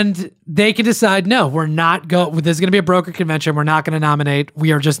and they can decide, no, we're not going... There's going to be a broker convention. We're not going to nominate.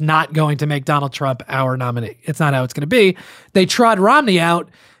 We are just not going to make Donald Trump our nominee. It's not how it's going to be. They trot Romney out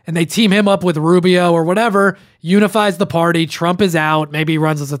and they team him up with Rubio or whatever, unifies the party. Trump is out. Maybe he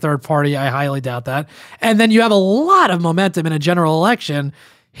runs as a third party. I highly doubt that. And then you have a lot of momentum in a general election,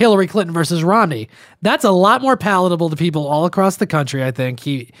 Hillary Clinton versus Romney. That's a lot more palatable to people all across the country, I think.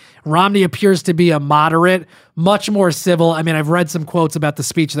 Romney appears to be a moderate, much more civil. I mean, I've read some quotes about the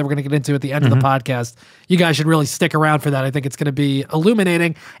speech that we're going to get into at the end of the podcast. You guys should really stick around for that. I think it's going to be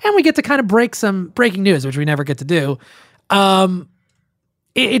illuminating. And we get to kind of break some breaking news, which we never get to do.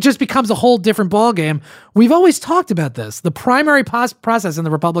 It just becomes a whole different ballgame. We've always talked about this. The primary process in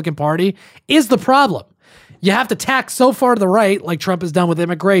the Republican Party is the problem. You have to tack so far to the right, like Trump has done with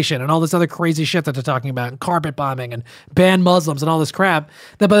immigration and all this other crazy shit that they're talking about, and carpet bombing and ban Muslims and all this crap,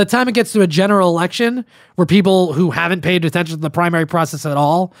 that by the time it gets to a general election where people who haven't paid attention to the primary process at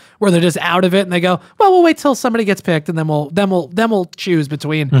all, where they're just out of it and they go, well, we'll wait till somebody gets picked and then we'll choose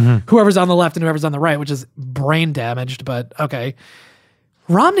between whoever's on the left and whoever's on the right, which is brain damaged, but okay.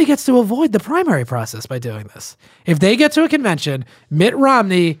 Romney gets to avoid the primary process by doing this. If they get to a convention, Mitt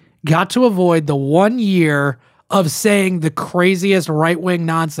Romney got to avoid the 1 year of saying the craziest right-wing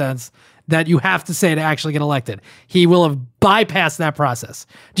nonsense that you have to say to actually get elected. He will have bypassed that process.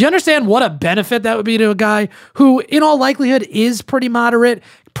 Do you understand what a benefit that would be to a guy who, in all likelihood, is pretty moderate,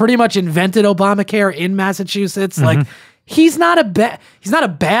 pretty much invented Obamacare in Massachusetts? Like, he's not a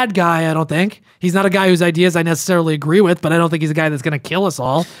bad guy, I don't think. He's not a guy whose ideas I necessarily agree with, but I don't think he's a guy that's going to kill us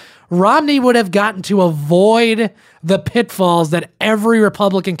all. Romney would have gotten to avoid the pitfalls that every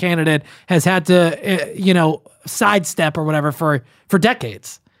Republican candidate has had to, sidestep or whatever for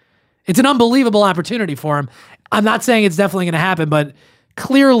decades. It's an unbelievable opportunity for him. I'm not saying it's definitely going to happen, but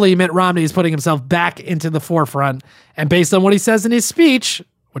clearly Mitt Romney is putting himself back into the forefront. And based on what he says in his speech,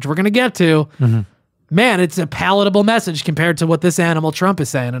 which we're going to get to, man, it's a palatable message compared to what this animal Trump is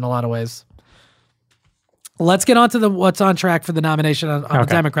saying in a lot of ways. Let's get on to what's on track for the nomination on the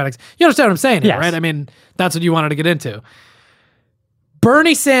Democrats. You understand what I'm saying here, right? I mean, that's what you wanted to get into.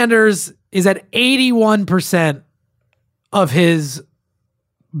 Bernie Sanders is at 81% of his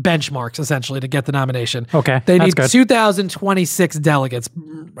benchmarks, essentially, to get the nomination. Okay, they need 2,026 delegates.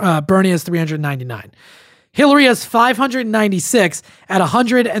 Bernie has 399. Hillary has 596 at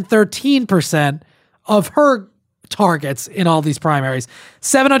 113%. of her targets in all these primaries.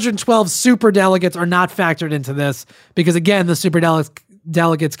 712 super delegates are not factored into this because, again, the super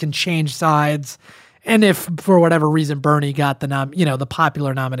delegates can change sides. And if for whatever reason Bernie got the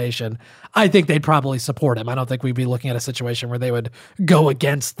popular nomination, I think they'd probably support him. I don't think we'd be looking at a situation where they would go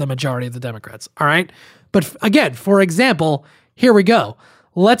against the majority of the Democrats. All right. But again, for example, here we go.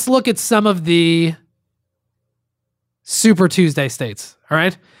 Let's look at some of the Super Tuesday states. All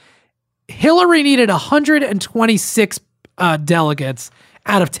right. Hillary needed 126 delegates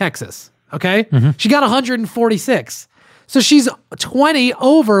out of Texas. Okay. She got 146. So she's 20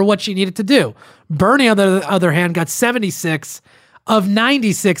 over what she needed to do. Bernie, on the other hand, got 76 of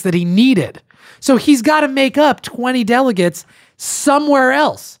 96 that he needed. So he's got to make up 20 delegates somewhere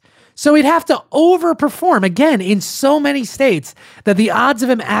else. So he'd have to overperform, again, in so many states that the odds of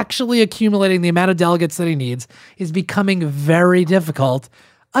him actually accumulating the amount of delegates that he needs is becoming very difficult,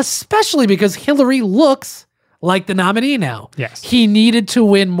 especially because Hillary looks like the nominee now. Yes. He needed to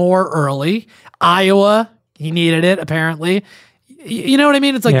win more early. Iowa, he needed it, apparently. You know what I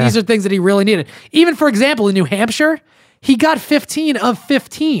mean? It's like these are things that he really needed. Even, for example, in New Hampshire, he got 15 of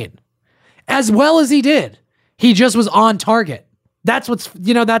 15. As well as he did. He just was on target. That's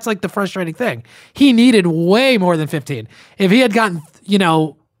that's like the frustrating thing. He needed way more than 15. If he had gotten,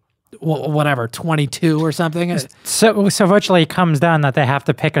 22 or something. So virtually it comes down that they have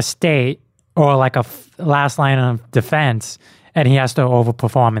to pick a state or like a last line of defense, and he has to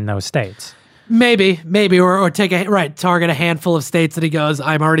overperform in those states. Maybe, or target a handful of states that he goes,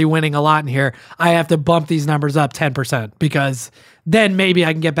 I'm already winning a lot in here. I have to bump these numbers up 10% because then maybe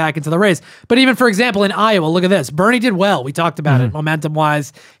I can get back into the race. But even, for example, in Iowa, look at this. Bernie did well. We talked about it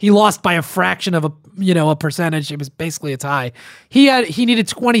momentum-wise. He lost by a fraction of a percentage. It was basically a tie. He needed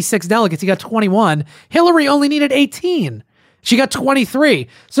 26 delegates. He got 21. Hillary only needed 18. She got 23.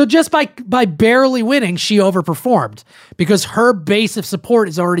 So just by barely winning, she overperformed because her base of support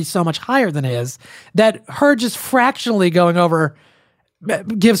is already so much higher than his that her just fractionally going over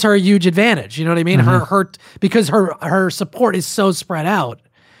gives her a huge advantage. You know what I mean? Because her support is so spread out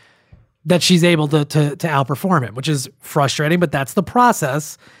that she's able to outperform him, which is frustrating, but that's the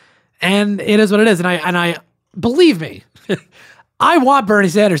process. And it is what it is. And I believe me, I want Bernie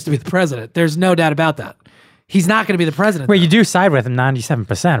Sanders to be the president. There's no doubt about that. He's not going to be the president. Well, you do side with him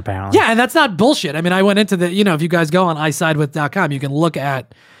 97%, apparently. Yeah, and that's not bullshit. I mean, I went into if you guys go on isidewith.com, you can look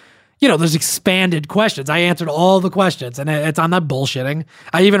at, there's expanded questions. I answered all the questions, and I'm not bullshitting.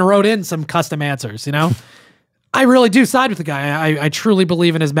 I even wrote in some custom answers, I really do side with the guy. I truly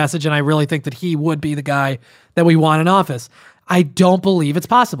believe in his message, and I really think that he would be the guy that we want in office. I don't believe it's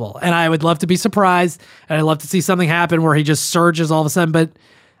possible, and I would love to be surprised, and I'd love to see something happen where he just surges all of a sudden, but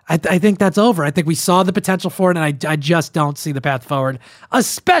I think that's over. I think we saw the potential for it, and I just don't see the path forward,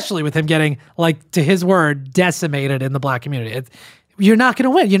 especially with him getting, to his word, decimated in the black community. You're not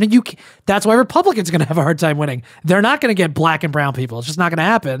going to win. That's why Republicans are going to have a hard time winning. They're not going to get black and brown people. It's just not going to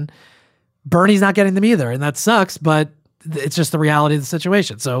happen. Bernie's not getting them either, and that sucks, but it's just the reality of the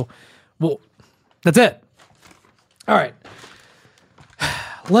situation. So, that's it. All right.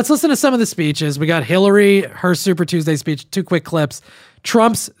 Let's listen to some of the speeches. We got Hillary, her Super Tuesday speech, 2 quick clips.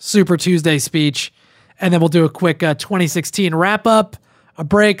 Trump's Super Tuesday speech, and then we'll do a quick 2016 wrap up, a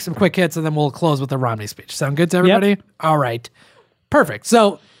break, some quick hits, and then we'll close with the Romney speech. Sound good to everybody? Yep. All right. Perfect.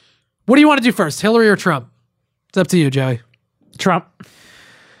 So what do you want to do first, Hillary or Trump? It's up to you, Joey. Trump.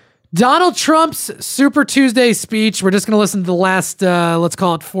 Donald Trump's Super Tuesday speech. We're just going to listen to the last, let's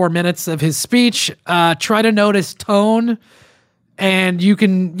call it 4 minutes of his speech. Try to notice tone, and you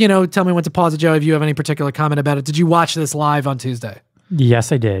can, tell me when to pause it, Joey, if you have any particular comment about it. Did you watch this live on Tuesday?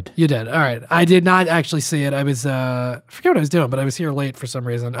 Yes, I did. You did. All right. I did not actually see it. I was, I forget what I was doing, but I was here late for some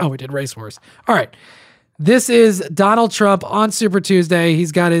reason. Oh, we did Race Wars. All right. This is Donald Trump on Super Tuesday.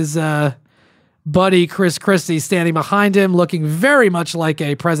 He's got his buddy, Chris Christie, standing behind him, looking very much like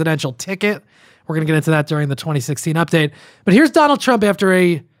a presidential ticket. We're going to get into that during the 2016 update. But here's Donald Trump after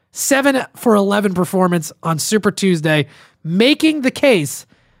a 7 for 11 performance on Super Tuesday, making the case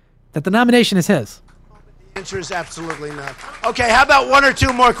that the nomination is his. The answer is absolutely not. Okay, how about 1 or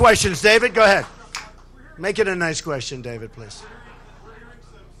 2 more questions, David? Go ahead. Make it a nice question, David, please. We're hearing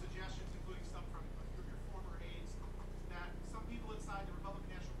some suggestions, including some from your former aides, that some people inside the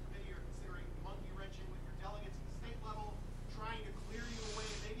Republican National Committee are considering monkey wrenching with your delegates at the state level, trying to clear you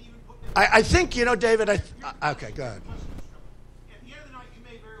away, and maybe even put them... I think, David, okay, go ahead. At the end of the night, you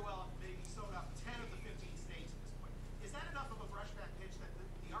may very well have maybe sewed up 10 of the 15 states at this point. Is that enough of a brushback pitch that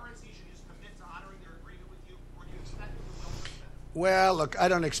the RNC should just commit to honoring their agreement with you, or do you expect them to will push that? Well, look, I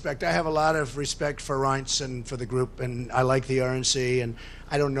don't expect. I have a lot of respect for Reince and for the group, and I like the RNC, and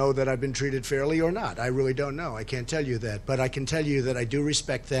I don't know that I've been treated fairly or not. I really don't know. I can't tell you that, but I can tell you that I do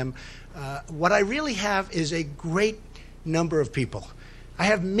respect them. What I really have is a great number of people. I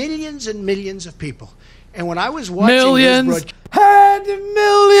have millions and millions of people, and when I was watching Millions and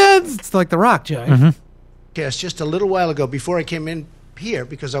millions. It's like The Rock, Joey. just a little while ago, before I came in here,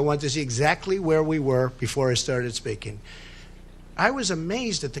 because I wanted to see exactly where we were before I started speaking, I was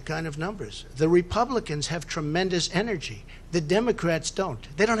amazed at the kind of numbers. The Republicans have tremendous energy. The Democrats don't.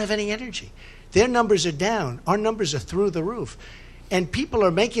 They don't have any energy. Their numbers are down. Our numbers are through the roof. And people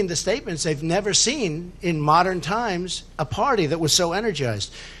are making the statements they've never seen in modern times, a party that was so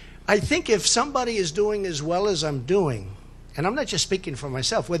energized. I think if somebody is doing as well as I'm doing, and I'm not just speaking for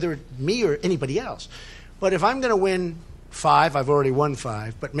myself, whether it's me or anybody else, but if I'm going to win 5, I've already won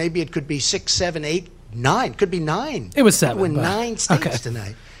 5, but maybe it could be 6, 7, 8, 9. Could be 9. It was I could 7. win but- 9 states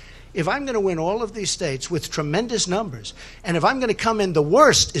tonight. If I'm going to win all of these states with tremendous numbers, and if I'm going to come in, the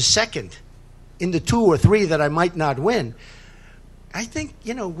worst is second in the 2 or 3 that I might not win, I think,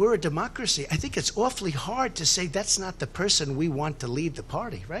 we're a democracy. I think it's awfully hard to say that's not the person we want to lead the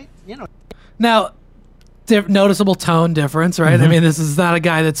party, right? Now, noticeable tone difference, right? I mean, this is not a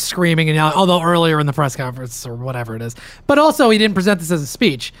guy that's screaming and yelling, although earlier in the press conference or whatever it is. But also, he didn't present this as a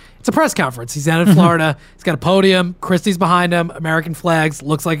speech. It's a press conference. He's down in Florida. He's got a podium. Christie's behind him. American flags.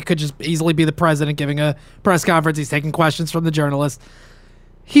 Looks like it could just easily be the president giving a press conference. He's taking questions from the journalists.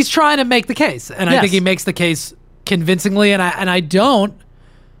 He's trying to make the case, and I think he makes the case convincingly, and I don't.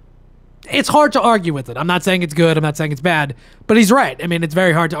 It's hard to argue with it. I'm not saying it's good. I'm not saying it's bad, but he's right. I mean, it's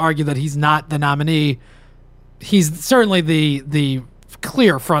very hard to argue that he's not the nominee. He's certainly the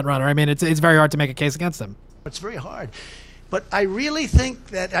clear front runner. I mean, it's very hard to make a case against him. It's very hard. But I really think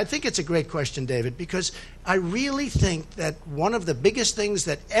it's a great question, David, because I really think that one of the biggest things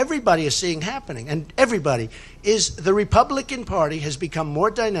that everybody is seeing happening, and everybody, is the Republican Party has become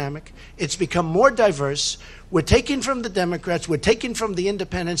more dynamic. It's become more diverse. We're taking from the Democrats. We're taking from the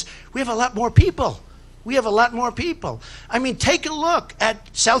independents. We have a lot more people. I mean, take a look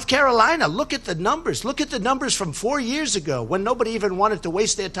at South Carolina. Look at the numbers. Look at the numbers from 4 years ago when nobody even wanted to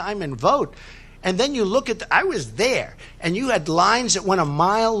waste their time and vote. And then you look at I was there, and you had lines that went a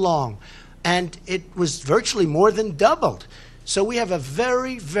mile long, and it was virtually more than doubled. So we have a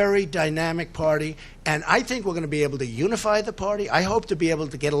very, very dynamic party, and I think we're going to be able to unify the party. I hope to be able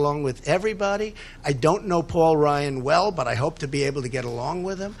to get along with everybody. I don't know Paul Ryan well, but I hope to be able to get along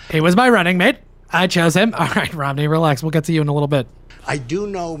with him. He was my running mate. I chose him. All right, Romney, relax. We'll get to you in a little bit. I do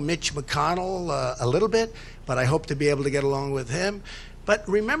know Mitch McConnell a little bit, but I hope to be able to get along with him. But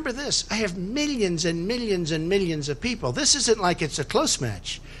remember this, I have millions and millions and millions of people. This isn't like it's a close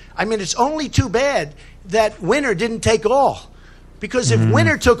match. I mean, it's only too bad that winner didn't take all. Because if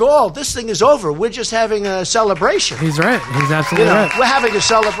winner took all, this thing is over. We're just having a celebration. He's right. He's absolutely right. We're having a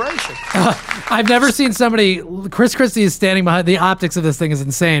celebration. I've never seen somebody. Chris Christie is standing behind. The optics of this thing is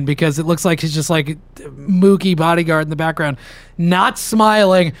insane because it looks like he's just like Mookie bodyguard in the background, not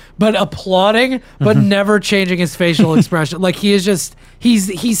smiling but applauding, but never changing his facial expression. Like he is just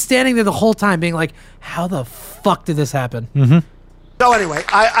he's standing there the whole time, being like, "How the fuck did this happen?" So anyway,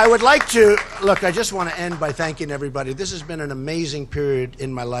 I would like to, look, I just want to end by thanking everybody. This has been an amazing period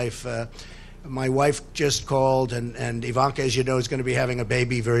in my life. My wife just called, and Ivanka, as you know, is going to be having a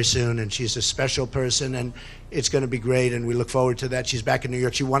baby very soon, and she's a special person, and it's going to be great, and we look forward to that. She's back in New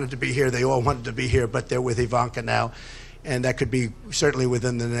York. She wanted to be here. They all wanted to be here, but they're with Ivanka now, and that could be certainly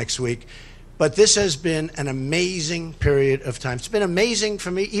within the next week. But this has been an amazing period of time. It's been amazing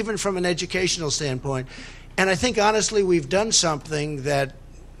for me, even from an educational standpoint. And I think, honestly, we've done something that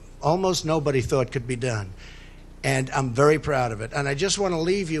almost nobody thought could be done. And I'm very proud of it. And I just want to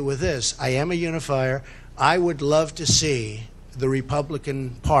leave you with this. I am a unifier. I would love to see the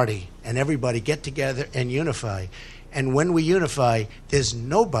Republican Party and everybody get together and unify. And when we unify, there's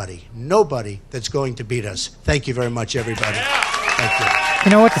nobody that's going to beat us. Thank you very much, everybody. Thank you.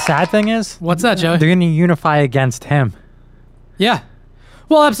 You know what the sad thing is? What's that, Joey? They're going to unify against him. Yeah.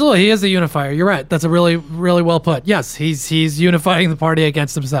 Well, absolutely. He is a unifier. You're right. That's a really, really well put. Yes, he's unifying the party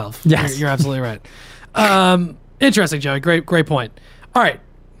against himself. Yes. You're absolutely right. Interesting, Joey. Great point. All right.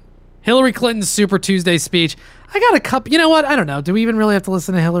 Hillary Clinton's Super Tuesday speech. I got a couple. You know what? I don't know. Do we even really have to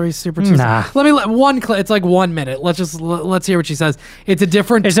listen to Hillary's Super Tuesday? Nah. Let me one clip. It's like 1 minute. Let's hear what she says. It's a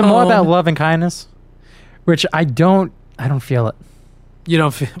different Is tone. it more about love and kindness? Which I don't feel it. You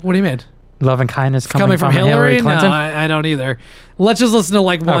don't feel, what do you mean? Love and kindness Coming from Hillary? Clinton? No, I don't either. Let's just listen to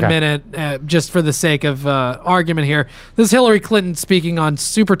like 1 Okay. minute just for the sake of argument here. This is Hillary Clinton speaking on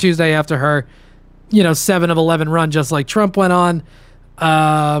Super Tuesday after her 7 of 11 run just like Trump went on.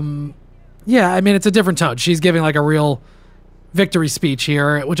 Yeah, I mean, it's a different tone. She's giving like a real victory speech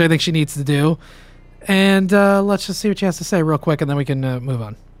here, which I think she needs to do. And let's just see what she has to say real quick, and then we can move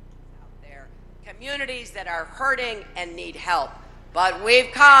on. There are communities that are hurting and need help. But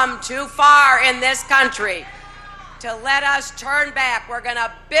we've come too far in this country to let us turn back. We're going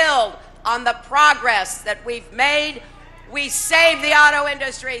to build on the progress that we've made. We saved the auto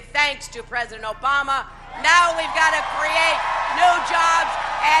industry thanks to President Obama. Now we've got to create new jobs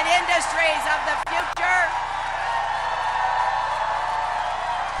and industries of the future.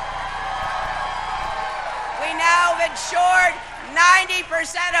 We now have insured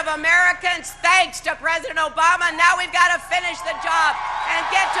 90% of Americans thanks to President Obama. Now we've got to finish the job and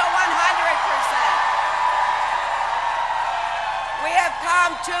get to 100%. We have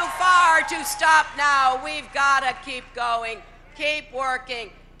come too far to stop now. We've got to keep going, keep working,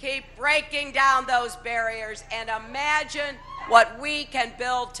 keep breaking down those barriers, and imagine what we can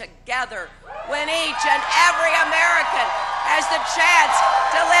build together when each and every American has the chance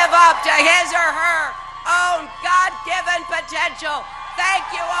to live up to his or her own God-given potential. Thank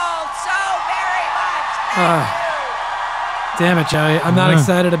you all so very much. Thank you. Damn it, Joey. I'm not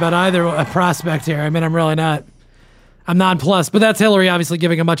excited about either prospect here. I mean, I'm really not. I'm nonplussed. But that's Hillary obviously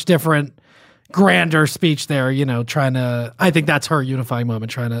giving a much different, grander speech there, trying to, I think that's her unifying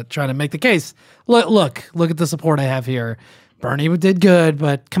moment, trying to make the case. Look at the support I have here. Bernie did good,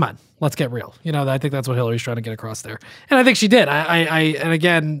 but come on, let's get real. I think that's what Hillary's trying to get across there. And I think she did. And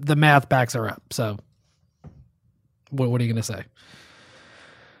again, the math backs her up. So what are you going to say?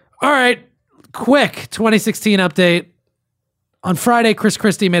 All right. Quick 2016 update. On Friday, Chris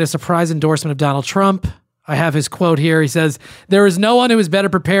Christie made a surprise endorsement of Donald Trump. I have his quote here. He says, "There is no one who is better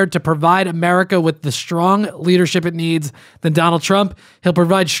prepared to provide America with the strong leadership it needs than Donald Trump. He'll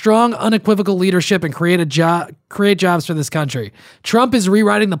provide strong, unequivocal leadership and create jobs for this country. Trump is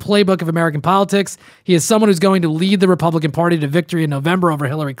rewriting the playbook of American politics. He is someone who's going to lead the Republican Party to victory in November over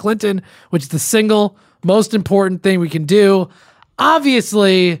Hillary Clinton, which is the single most important thing we can do."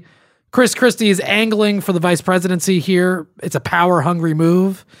 Obviously, Chris Christie is angling for the vice presidency here. It's a power-hungry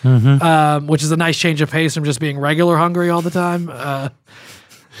move, which is a nice change of pace from just being regular hungry all the time.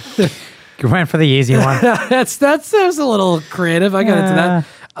 You went for the easy one. that was a little creative. I got into that.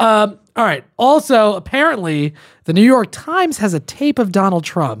 All right. Also, apparently, the New York Times has a tape of Donald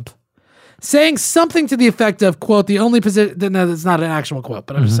Trump saying something to the effect of, quote, "The only position," no, that's not an actual quote,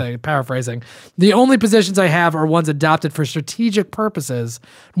 but I'm just saying, paraphrasing, "The only positions I have are ones adopted for strategic purposes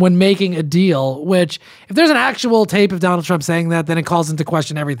when making a deal," which, if there's an actual tape of Donald Trump saying that, then it calls into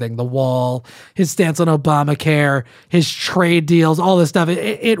question everything. The wall, his stance on Obamacare, his trade deals, all this stuff.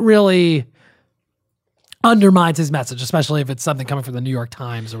 It really undermines his message, especially if it's something coming from the New York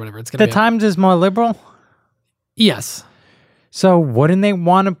Times or whatever. It's gonna The Times is more liberal? Yes. So wouldn't they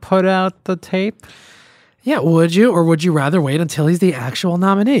want to put out the tape? Yeah, would you? Or would you rather wait until he's the actual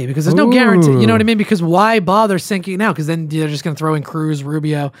nominee? Because there's no guarantee. You know what I mean? Because why bother syncing now? Because then they're just going to throw in Cruz,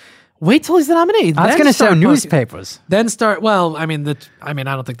 Rubio. Wait till he's the nominee. I was going to sell newspapers. Then start. Well, I don't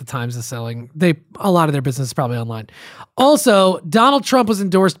think the Times is selling. A lot of their business is probably online. Also, Donald Trump was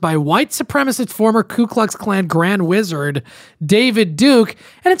endorsed by white supremacist former Ku Klux Klan Grand Wizard David Duke,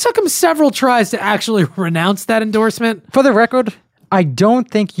 and it took him several tries to actually renounce that endorsement. For the record, I don't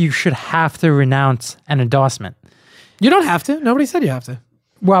think you should have to renounce an endorsement. You don't have to. Nobody said you have to.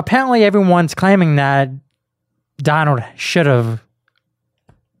 Well, apparently everyone's claiming that Donald should have.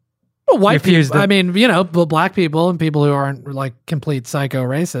 Well, white people, black people and people who aren't like complete psycho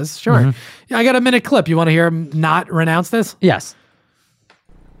racists. Sure. I got a minute clip. You want to hear him not renounce this? Yes.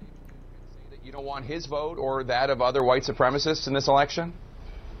 You don't want his vote or that of other white supremacists in this election?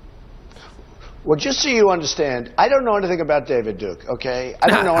 Well, just so you understand, I don't know anything about David Duke, okay? I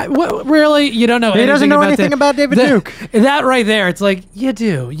don't know. Really? You don't know anything doesn't know anything about David Duke. That right there, it's like, you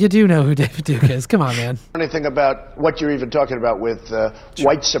do. You do know who David Duke is. Come on, man. Anything about what you're even talking about with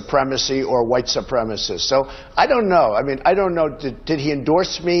white supremacy or white supremacists. So I don't know. I mean, I don't know, did he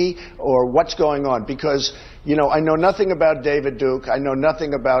endorse me or what's going on? Because, I know nothing about David Duke. I know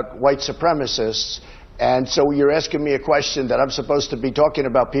nothing about white supremacists. And so you're asking me a question that I'm supposed to be talking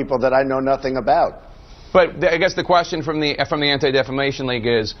about people that I know nothing about. But I guess the question from the Anti-Defamation League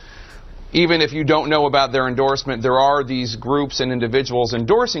is, even if you don't know about their endorsement, there are these groups and individuals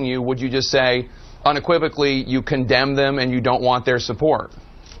endorsing you. Would you just say unequivocally you condemn them and you don't want their support?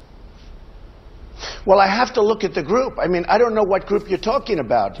 Well, I have to look at the group. I mean, I don't know what group you're talking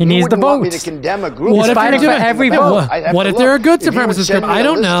about. He needs the wouldn't want me votes. to condemn a group. What if fighting you're for doing every Yeah, vote. what- I have What to if look. they're a good If you would supremacist send group? me a I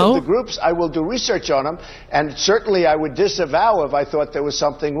don't list of know. the groups, I will do research on them, and certainly I would disavow if I thought there was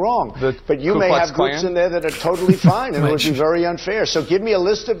something wrong. But you Ku may Klux have groups Klan? in there that are totally fine, and it would be very unfair. So give me a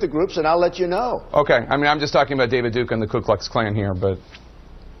list of the groups, and I'll let you know. Okay, I mean, I'm just talking about David Duke and the Ku Klux Klan here, but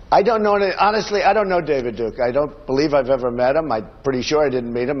I don't know. Honestly, I don't know David Duke. I don't believe I've ever met him. I'm pretty sure I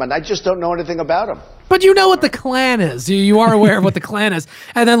didn't meet him, and I just don't know anything about him. But you know what the Klan is. You are aware of what the Klan is.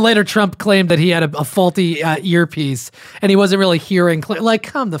 And then later Trump claimed that he had a faulty earpiece and he wasn't really hearing. Like,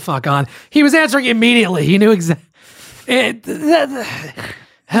 come the fuck on. He was answering immediately. He knew exactly.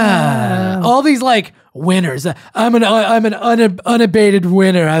 All these like winners. I'm an unabated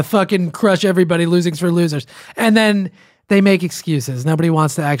winner. I fucking crush everybody. Losing's for losers. And then they make excuses. Nobody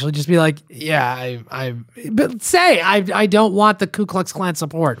wants to actually just be like, yeah, but say I don't want the Ku Klux Klan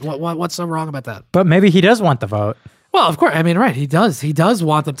support. What's so wrong about that? But maybe he does want the vote. Well, of course. I mean, right. He does. He does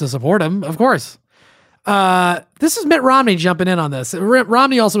want them to support him. Of course. This is Mitt Romney jumping in on this.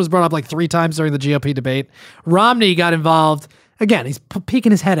 Romney also was brought up like 3 times during the GOP debate. Romney got involved. Again, he's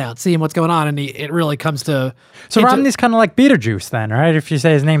peeking his head out, seeing what's going on, and it really comes to... So Romney's kind of like Beetlejuice then, right? If you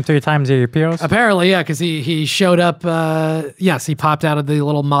say his name 3 times, he appears? Apparently, yeah, because he showed up, yes, he popped out of the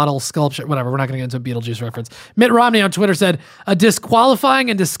little model sculpture, whatever, we're not going to get into a Beetlejuice reference. Mitt Romney on Twitter said, a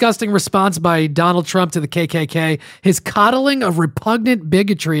disqualifying and disgusting response by Donald Trump to the KKK. His coddling of repugnant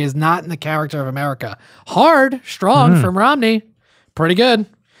bigotry is not in the character of America. Hard, strong from Romney. Pretty good.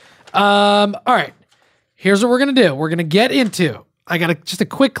 All right. Here's what we're going to do. We're going to get into, I got just a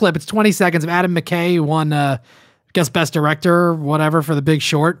quick clip. It's 20 seconds of Adam McKay, who won, guess, Best Director or whatever for The Big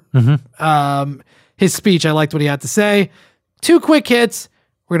Short. His speech, I liked what he had to say. 2 quick hits.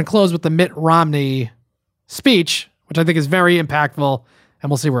 We're going to close with the Mitt Romney speech, which I think is very impactful, and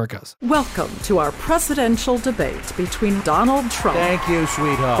we'll see where it goes. Welcome to our presidential debate between Donald Trump, Thank you,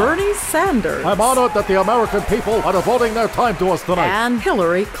 sweetheart. Bernie Sanders, I'm honored that the American people are devoting their time to us tonight. and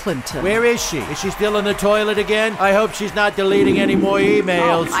Hillary Clinton. Where is she? Is she still in the toilet again? I hope she's not deleting any more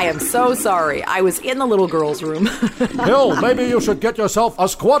emails. I am so sorry. I was in the little girl's room. Hill, maybe you should get yourself a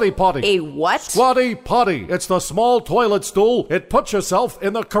squatty potty. A what? Squatty potty. It's the small toilet stool. It puts yourself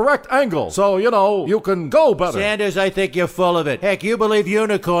in the correct angle. So, you can go better. Sanders, I think you're full of it. Heck, you believe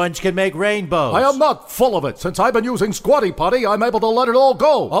unicorns can make rainbows. I am not full of it. Since I've been using Squatty Potty, I'm able to let it all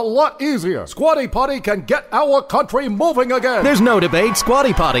go a lot easier. Squatty Potty can get our country moving again. There's no debate.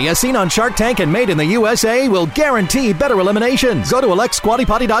 Squatty Potty, as seen on Shark Tank and made in the USA, will guarantee better eliminations. Go to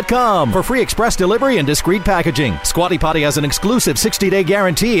electsquattypotty.com for free express delivery and discreet packaging. Squatty Potty has an exclusive 60-day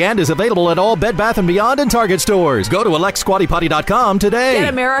guarantee and is available at all Bed Bath & Beyond and Target stores. Go to electsquattypotty.com today. Get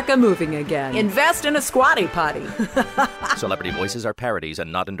America moving again. Invest in a squatty potty. Celebrity voices are parodies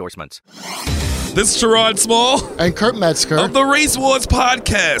and not endorsements. This is Sherrod Small and Kurt Metzger of the Race Wars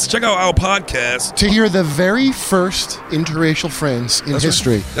podcast. Check out our podcast to hear the very first interracial friends in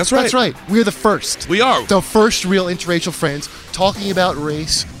history. Right. That's right. That's right. We're the first. We are. The first real interracial friends talking about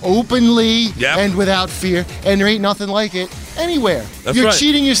race openly and without fear, and there ain't nothing like it anywhere. That's You're right.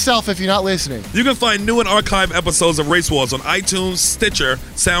 cheating yourself if you're not listening. You can find new and archived episodes of Race Wars on iTunes, Stitcher,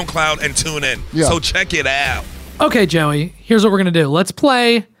 SoundCloud, and TuneIn. Yeah. So check it out. Okay, Joey, here's what we're going to do. Let's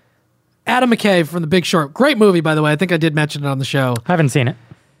play Adam McKay from The Big Short. Great movie, by the way. I think I did mention it on the show. Haven't seen it.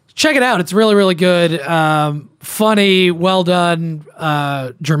 Check it out. It's really, really good. Funny, well done,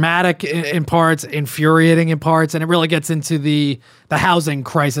 dramatic in parts, infuriating in parts, and it really gets into the housing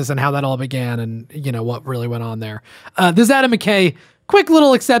crisis and how that all began and, what really went on there. This is Adam McKay. Quick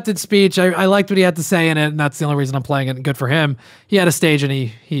little accepted speech. I liked what he had to say in it, and that's the only reason I'm playing it. And good for him. He had a stage, and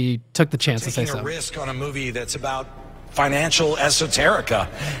he took the chance to say so. Taking a risk on a movie that's about financial esoterica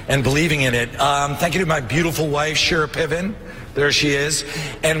and believing in it. Thank you to my beautiful wife, Shira Piven. There she is.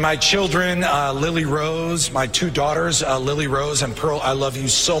 And my children, Lily Rose, my 2 daughters, Lily Rose and Pearl, I love you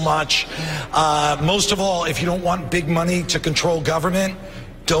so much. Most of all, if you don't want big money to control government,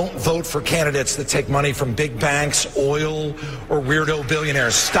 don't vote for candidates that take money from big banks, oil, or weirdo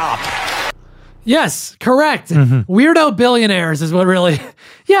billionaires. Stop. Yes, correct. Weirdo billionaires is what really...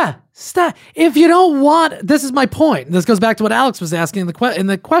 Yeah, stop. If you don't want... This is my point. This goes back to what Alex was asking in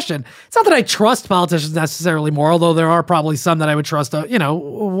the question. It's not that I trust politicians necessarily more, although there are probably some that I would trust,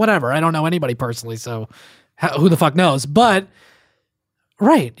 whatever. I don't know anybody personally, so who the fuck knows? But...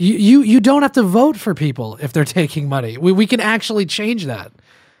 Right. You don't have to vote for people if they're taking money. We can actually change that.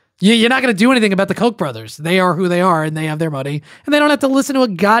 You're not going to do anything about the Koch brothers. They are who they are, and they have their money, and they don't have to listen to a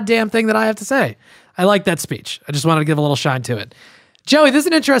goddamn thing that I have to say. I like that speech. I just wanted to give a little shine to it. Joey, this is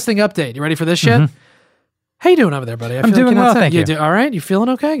an interesting update. You ready for this shit? How you doing over there, buddy? I I'm feel doing like well, thank you. do all right? You feeling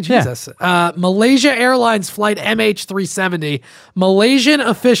okay? Jesus. Malaysia Airlines flight MH370. Malaysian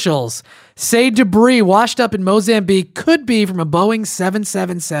officials say debris washed up in Mozambique could be from a Boeing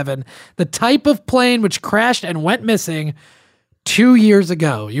 777, the type of plane which crashed and went missing 2 years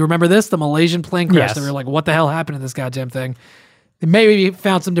ago. You remember this? The Malaysian plane crash. Yes. They were like, what the hell happened to this goddamn thing? They maybe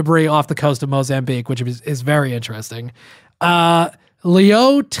found some debris off the coast of Mozambique, which is very interesting.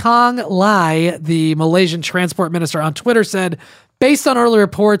 Leo Tong Lai, the Malaysian transport minister, on Twitter said, based on early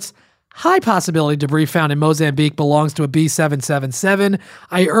reports, high possibility debris found in Mozambique belongs to a B777.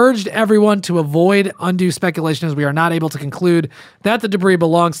 I urged everyone to avoid undue speculation as we are not able to conclude that the debris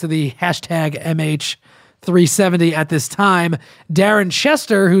belongs to the hashtag MH370 at this time. Darren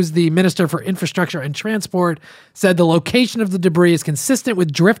Chester, who's the Minister for Infrastructure and Transport, said the location of the debris is consistent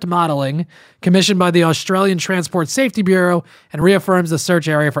with drift modeling commissioned by the Australian Transport Safety Bureau and reaffirms the search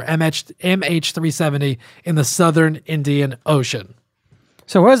area for MH370 in the southern Indian Ocean.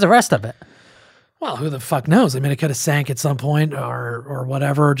 So where's the rest of it? Well, who the fuck knows? I mean, it could have sank at some point or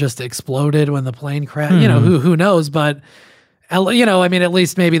whatever, just exploded when the plane crashed. You know, who knows? But, you know, I mean, at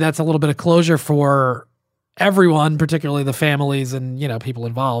least maybe that's a little bit of closure for everyone, particularly the families and, you know, people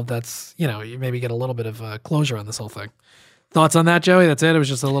involved. That's, you know, you maybe get a little bit of closure on this whole thing. Thoughts on that, Joey? That's it? It was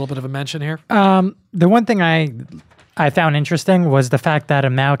just a little bit of a mention here. The one thing I found interesting was the fact that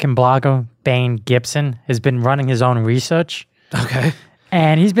American blogger Bane Gibson has been running his own research. Okay.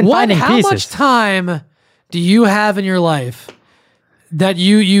 And he's been finding pieces. How much time do you have in your life that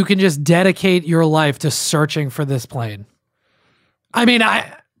you can just dedicate your life to searching for this plane? I mean,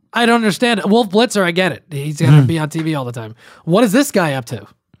 I don't understand it. Wolf Blitzer, I get it. He's going to be on TV all the time. What is this guy up to?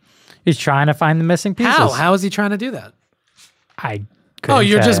 He's trying to find the missing pieces. How is he trying to do that?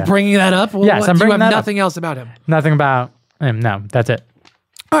 You're just bringing that up? Well, yes, I'm bringing that up. You have nothing else about him? Nothing about him. No, that's it.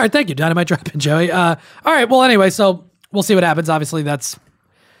 All right, thank you. Dynamite dropping, Joey. All right, well, anyway, so we'll see what happens. Obviously, that's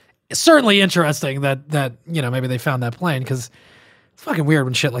certainly interesting that you know, maybe they found that plane, because it's fucking weird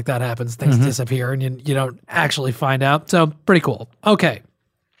when shit like that happens. Things disappear and you don't actually find out. So pretty cool. Okay.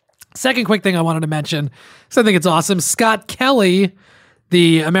 Second quick thing I wanted to mention, because I think it's awesome. Scott Kelly,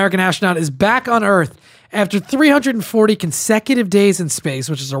 the American astronaut, is back on Earth after 340 consecutive days in space,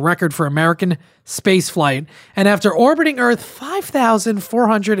 which is a record for American space flight. And after orbiting Earth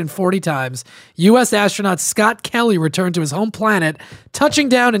 5,440 times, U.S. astronaut Scott Kelly returned to his home planet, touching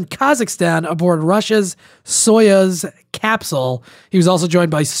down in Kazakhstan aboard Russia's Soyuz capsule. He was also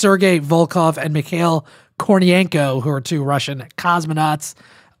joined by Sergei Volkov and Mikhail Kornienko, who are two Russian cosmonauts.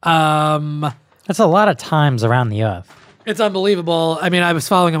 That's a lot of times around the Earth. It's unbelievable. I mean, I was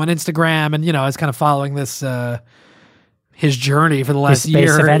following him on Instagram, and, you know, I was kind of following this, his journey for the last year. His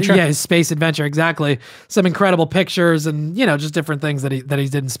space adventure? Yeah, his space adventure, exactly. Some incredible pictures and, you know, just different things that he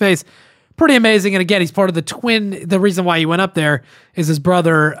did in space. Pretty amazing. And again, he's part of the twin. The reason why he went up there is his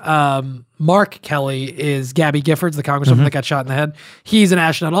brother, Mark Kelly, is Gabby Giffords, the congresswoman that got shot in the head. He's an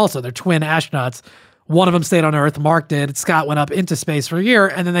astronaut also. They're twin astronauts. One of them stayed on Earth. Mark did. Scott went up into space for a year,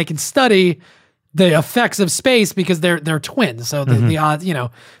 and then they can study the effects of space because they're twins. So the odds, you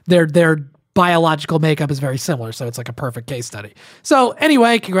know, their biological makeup is very similar. So it's like a perfect case study. So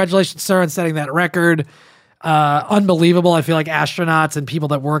anyway, congratulations, sir, on setting that record. Unbelievable. I feel like astronauts and people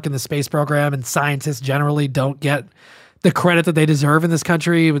that work in the space program and scientists generally don't get the credit that they deserve in this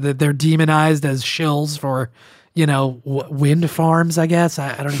country. They're demonized as shills for, you know, wind farms, I guess.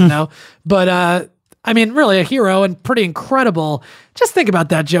 I don't even know. But I mean, really a hero and pretty incredible. Just think about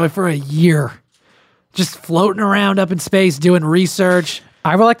that, Joey, for a year. Just floating around up in space, doing research.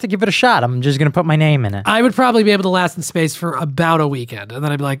 I would like to give it a shot. I'm just going to put my name in it. I would probably be able to last in space for about a weekend. And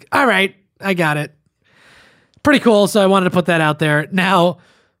then I'd be like, all right, I got it. Pretty cool. So I wanted to put that out there. Now,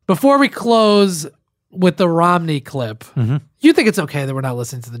 before we close with the Romney clip, you think it's okay that we're not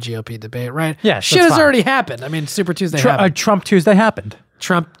listening to the GOP debate, right? Yeah, shit has already happened. I mean, Super Tuesday happened. Trump Tuesday happened.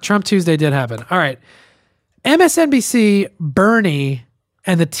 Trump Tuesday did happen. All right. MSNBC, Bernie,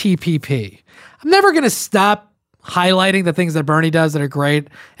 and the TPP. I'm never going to stop highlighting the things that Bernie does that are great,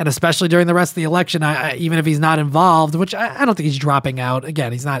 and especially during the rest of the election, even if he's not involved, which I don't think he's dropping out.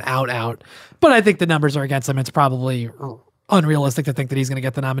 Again, he's not out, but I think the numbers are against him. It's probably unrealistic to think that he's going to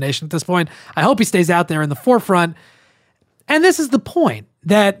get the nomination at this point. I hope he stays out there in the forefront. And this is the point,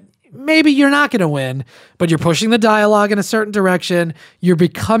 that maybe you're not going to win, but you're pushing the dialogue in a certain direction. You're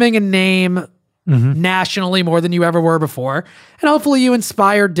becoming a name nationally more than you ever were before. And hopefully you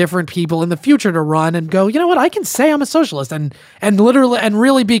inspire different people in the future to run and go, you know what, I can say I'm a socialist and literally and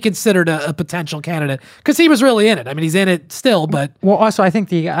really be considered a potential candidate, because he was really in it. I mean, he's in it still, but... Well, also, I think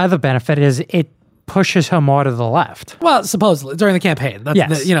the other benefit is it pushes her more to the left. Well, supposedly during the campaign. That's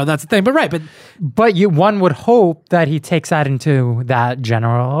Yes. that's the thing. But right, But one would hope that he takes that into that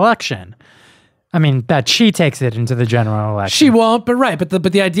general election. I mean, that she takes it into the general election. she won't. But right, but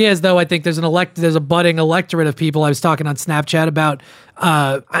the idea is though, I think there's a budding electorate of people. I was talking on Snapchat about.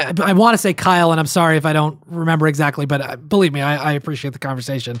 I want to say Kyle, and I'm sorry if I don't remember exactly, but believe me, I appreciate the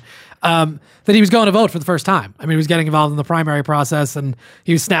conversation. That he was going to vote for the first time. I mean, he was getting involved in the primary process, and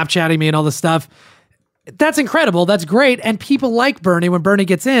he was Snapchatting me and all this stuff. That's incredible. That's great. And people like Bernie when Bernie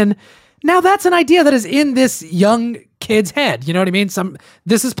gets in. Now that's an idea that is in this young kid's head. You know what I mean?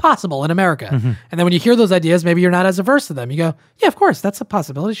 This is possible in America. Mm-hmm. And then when you hear those ideas, maybe you're not as averse to them. You go, yeah, of course, that's a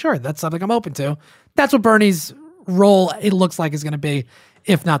possibility. Sure, that's something I'm open to. That's what Bernie's role, it looks like, is going to be,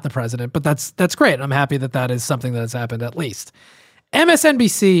 if not the president. But that's great. I'm happy that is something that has happened at least.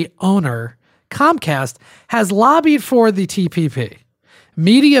 MSNBC owner Comcast has lobbied for the TPP.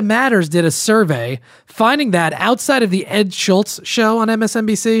 Media Matters did a survey finding that outside of the Ed Schultz show on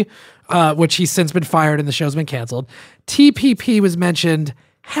MSNBC, which he's since been fired and the show's been canceled, TPP was mentioned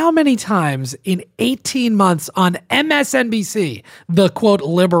how many times in 18 months on MSNBC, the quote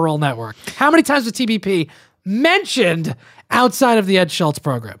liberal network? How many times was TPP mentioned outside of the Ed Schultz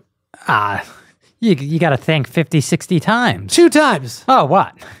program? You got to think 50, 60 times. 2 times. Oh,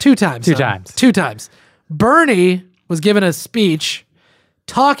 what? 2 times. 2 times. 2 times. Bernie was given a speech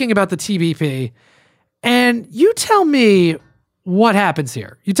talking about the TPP, and you tell me what happens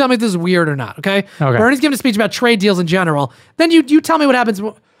here. You tell me if this is weird or not, okay? Bernie's giving a speech about trade deals in general. Then you tell me what happens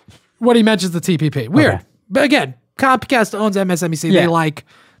when he mentions the TPP. Weird. Okay. But again, Comcast owns MSNBC. Yeah. They like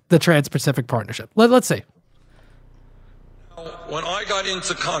the Trans-Pacific Partnership. Let's see. When I got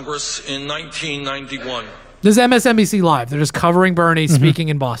into Congress in 1991... This is MSNBC Live. They're just covering Bernie speaking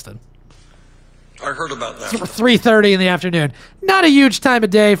in Boston. I heard about that. 3:30 in the afternoon. Not a huge time of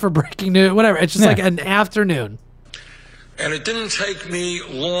day for breaking news, whatever. It's just like an afternoon. And it didn't take me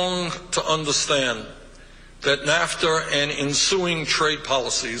long to understand that NAFTA and ensuing trade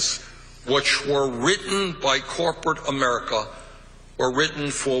policies, which were written by corporate America, were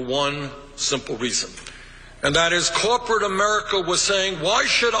written for one simple reason. And that is corporate America was saying, why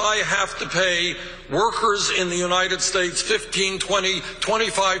should I have to pay workers in the United States 15, 20,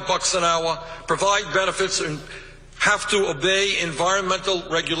 25 bucks an hour, provide benefits, and have to obey environmental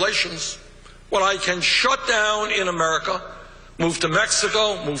regulations when I can shut down in America, move to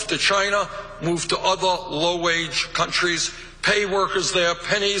Mexico, move to China, move to other low-wage countries, pay workers there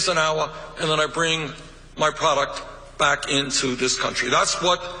pennies an hour, and then I bring my product back into this country. That's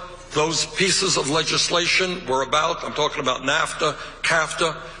what those pieces of legislation were about. I'm talking about NAFTA,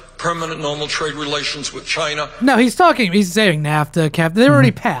 CAFTA, permanent normal trade relations with China. No, he's saying NAFTA, CAFTA. They were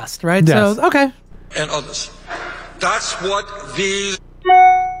already passed, right? Yes. So, okay. And others. That's what these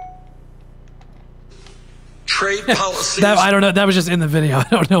trade policies... I don't know. That was just in the video. I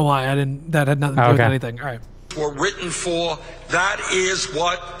don't know why. That had nothing to do with anything. All right. ...were written for. That is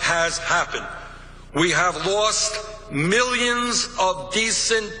what has happened. We have lost millions of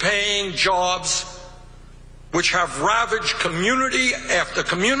decent paying jobs which have ravaged community after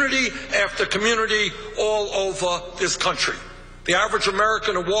community after community all over this country. The average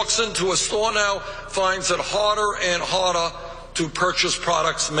American who walks into a store now finds it harder and harder to purchase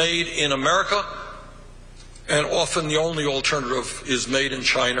products made in America, and often the only alternative is made in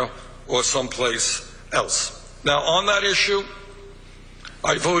China or someplace else. Now, on that issue,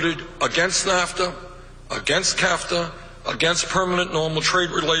 I voted against NAFTA, against CAFTA, against permanent normal trade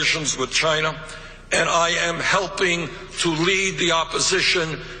relations with China, and I am helping to lead the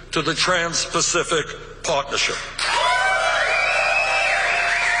opposition to the Trans-Pacific Partnership.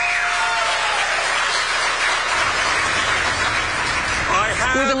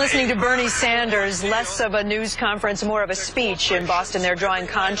 We've been listening to Bernie Sanders, less of a news conference, more of a speech in Boston. They're drawing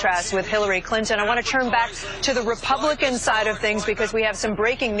contrast with Hillary Clinton. I want to turn back to the Republican side of things because we have some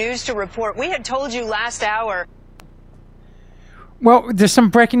breaking news to report. We had told you last hour. Well, there's some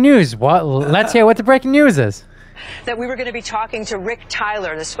breaking news. Let's hear what the breaking news is. That we were going to be talking to Rick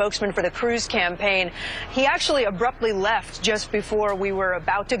Tyler, the spokesman for the Cruz campaign. He actually abruptly left just before we were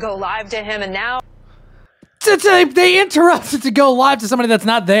about to go live to him, and now... They interrupted to go live to somebody that's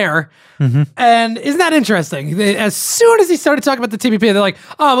not there. And isn't that interesting? As soon as he started talking about the TPP, they're like,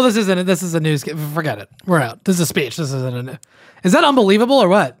 oh, well, this is a news. Forget it. We're out. This is a speech. This isn't a... Is that unbelievable or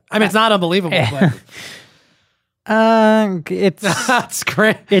what? I mean, it's not unbelievable, but... It's that's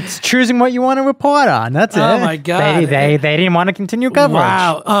great. It's choosing what you want to report on. That's it. Oh my god! They didn't want to continue coverage.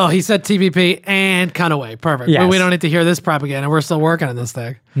 Wow. Oh, he said TPP and cut away. Perfect. Yes. But we don't need to hear this propaganda. We're still working on this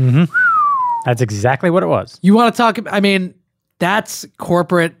thing. That's exactly what it was. You want to talk? I mean, that's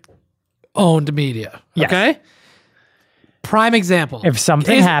corporate owned media. Yes. Okay? Prime example. If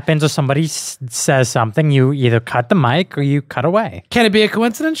something happens or somebody says something, you either cut the mic or you cut away. Can it be a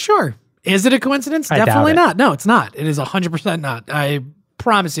coincidence? Sure. Is it a coincidence? I doubt Definitely it. not. No, it's not. It is 100% not. I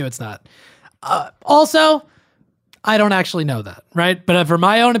promise you it's not. Also, I don't actually know that, right? But for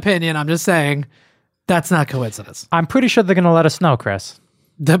my own opinion, I'm just saying that's not coincidence. I'm pretty sure they're going to let us know, Chris.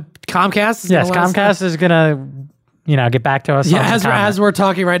 The Comcast? Yes, Comcast is going to, get back to us. Yeah, as we're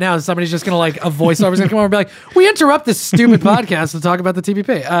talking right now, somebody's just going to a voiceover's going to come over and be like, we interrupt this stupid podcast to talk about the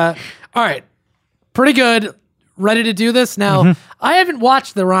TPP. All right. Pretty good. Ready to do this? Now, I haven't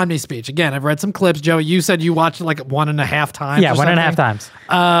watched the Romney speech. Again, I've read some clips. Joey, you said you watched it 1.5 times. Yeah, 1.5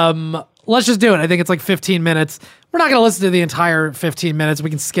 times. Let's just do it. I think it's 15 minutes. We're not going to listen to the entire 15 minutes. We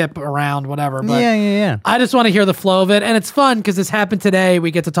can skip around, whatever. But yeah. I just want to hear the flow of it. And it's fun because this happened today.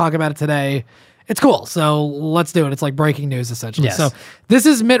 We get to talk about it today. It's cool. So let's do it. It's like breaking news, essentially. Yes. So this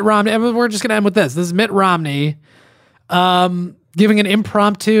is Mitt Romney. And we're just going to end with this. This is Mitt Romney giving an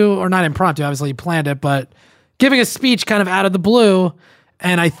impromptu, or not impromptu, obviously he planned it, but giving a speech kind of out of the blue,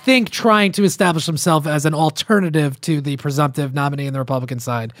 and I think trying to establish himself as an alternative to the presumptive nominee in the Republican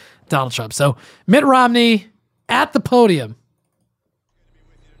side, Donald Trump. So Mitt Romney at the podium.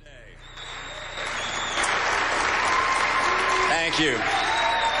 Thank you.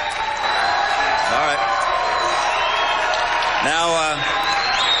 All right.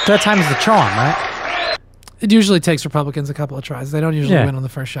 Now, third time is the charm, right? It usually takes Republicans a couple of tries. They don't usually win on the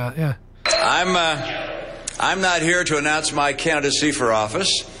first shot. Yeah. I'm not here to announce my candidacy for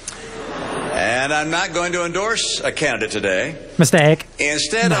office, and I'm not going to endorse a candidate today. Mistake.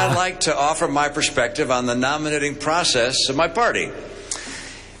 Instead, I'd like to offer my perspective on the nominating process of my party.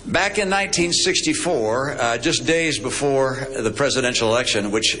 Back in 1964, just days before the presidential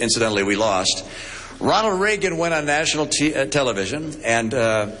election, which incidentally we lost, Ronald Reagan went on national television and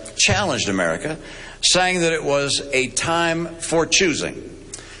challenged America, saying that it was a time for choosing.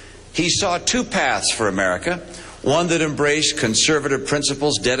 He saw two paths for America, one that embraced conservative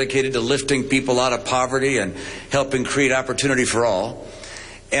principles dedicated to lifting people out of poverty and helping create opportunity for all,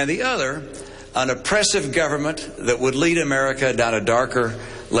 and the other, an oppressive government that would lead America down a darker,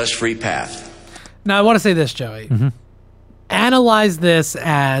 less free path. Now, I want to say this, Joey. Mm-hmm. Analyze this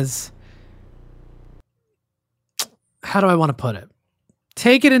as, how do I want to put it?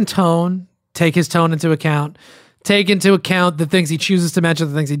 Take it in tone, take his tone into account, take into account the things he chooses to mention,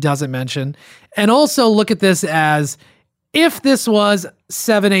 the things he doesn't mention, and also look at this as, if this was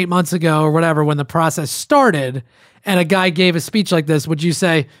 7-8 months ago or whatever when the process started and a guy gave a speech like this, would you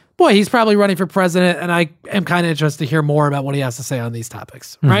say, boy, he's probably running for president and I am kind of interested to hear more about what he has to say on these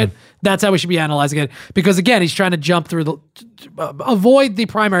topics, right? That's how we should be analyzing it. Because again, he's trying to jump through avoid the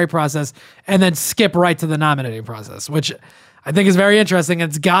primary process and then skip right to the nominating process, which I think is very interesting. And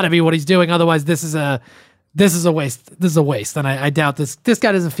it's got to be what he's doing. Otherwise, this is a waste. This is a waste. And I doubt this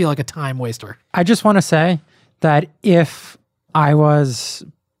guy doesn't feel like a time waster. I just want to say that if I was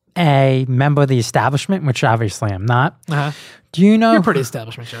a member of the establishment, which obviously I'm not, do you know... You're pretty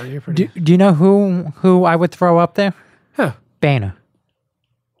establishment, Joe. You're pretty... Do you know who I would throw up there? Who? Boehner.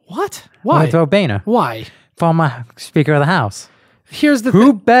 What? I Why? would throw Boehner. Why? Former Speaker of the House. Here's the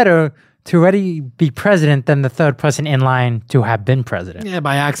Who better to already be president than the third person in line to have been president? Yeah,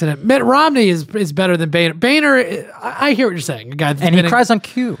 by accident. Mitt Romney is better than Boehner. Boehner, I hear what you're saying. A guy that's and he cries on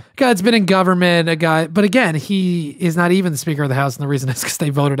cue. A guy that's been in government, a guy, but again, he is not even the Speaker of the House, and the reason is because they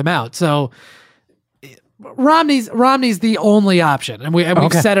voted him out. So Romney's the only option, and we've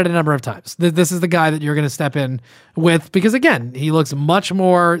said it a number of times. This is the guy that you're going to step in with because, again, he looks much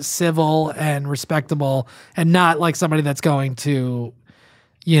more civil and respectable, and not like somebody that's going to,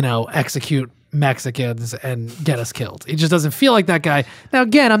 execute Mexicans and get us killed. He just doesn't feel like that guy. Now,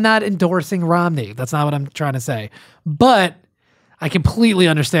 again, I'm not endorsing Romney. That's not what I'm trying to say. But I completely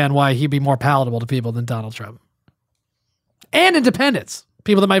understand why he'd be more palatable to people than Donald Trump. And independents,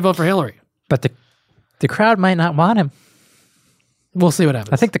 people that might vote for Hillary. But the crowd might not want him. We'll see what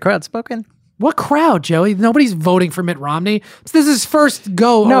happens. I think the crowd's spoken. What crowd, Joey? Nobody's voting for Mitt Romney. This is his first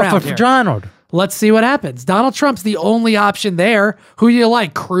go around for Donald. Let's see what happens. Donald Trump's the only option there. Who do you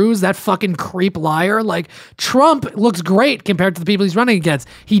like? Cruz, that fucking creep liar? Like, Trump looks great compared to the people he's running against.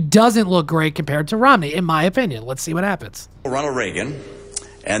 He doesn't look great compared to Romney, in my opinion. Let's see what happens. Ronald Reagan,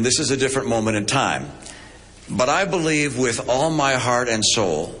 and this is a different moment in time. But I believe with all my heart and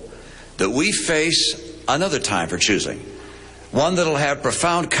soul that we face another time for choosing. One that'll have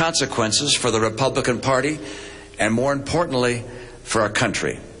profound consequences for the Republican Party and, more importantly, for our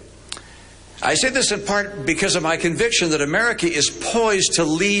country. I say this in part because of my conviction that America is poised to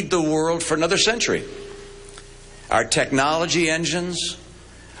lead the world for another century. Our technology engines,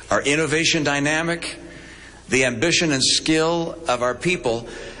 our innovation dynamic, the ambition and skill of our people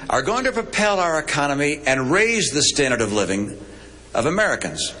are going to propel our economy and raise the standard of living of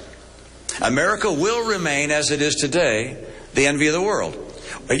Americans. America will remain, as it is today, the envy of the world.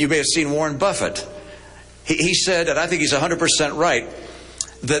 You may have seen Warren Buffett. He said, and I think he's 100% right,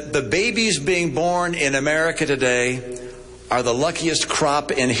 that the babies being born in America today are the luckiest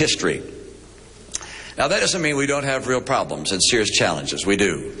crop in history. Now, that doesn't mean we don't have real problems and serious challenges. We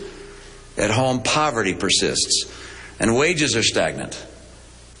do. At home, poverty persists, and wages are stagnant.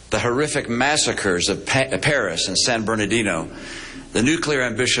 The horrific massacres of Paris and San Bernardino, the nuclear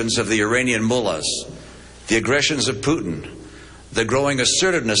ambitions of the Iranian mullahs, the aggressions of Putin, the growing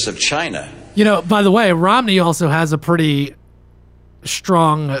assertiveness of China. You know, by the way, Romney also has a pretty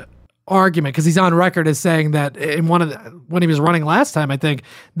strong argument because he's on record as saying that in when he was running last time, I think,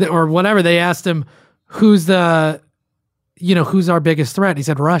 or whatever, they asked him who's our biggest threat. He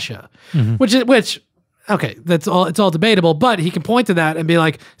said Russia, which okay, it's all debatable, but he can point to that and be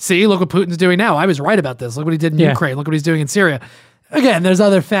like, see, look what Putin's doing now. I was right about this. Look what he did in Ukraine. Look what he's doing in Syria. Again, there's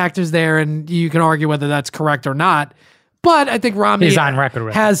other factors there, and you can argue whether that's correct or not. But I think Romney He's on record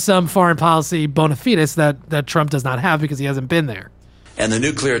with has some foreign policy bona fides that Trump does not have because he hasn't been there. And the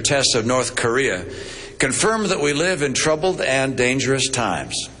nuclear tests of North Korea confirm that we live in troubled and dangerous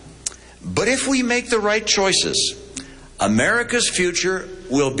times. But if we make the right choices, America's future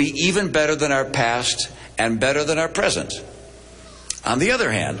will be even better than our past and better than our present. On the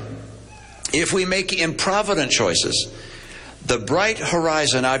other hand, if we make improvident choices, the bright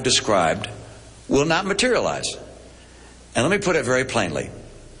horizon I've described will not materialize. And let me put it very plainly.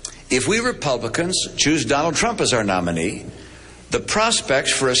 If we Republicans choose Donald Trump as our nominee, the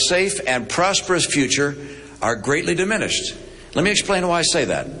prospects for a safe and prosperous future are greatly diminished. Let me explain why I say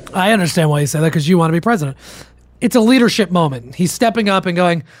that. I understand why you say that, because you want to be president. It's a leadership moment. He's stepping up and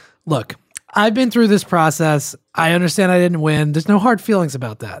going, look, I've been through this process. I understand I didn't win. There's no hard feelings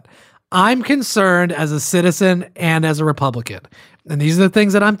about that. I'm concerned as a citizen and as a Republican. And these are the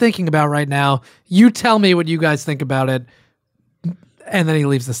things that I'm thinking about right now. You tell me what you guys think about it. And then he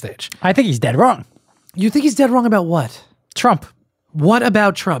leaves the stage. I think he's dead wrong. You think he's dead wrong about what? Trump. What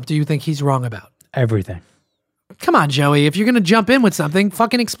about Trump do you think he's wrong about? Everything. Come on, Joey. If you're going to jump in with something,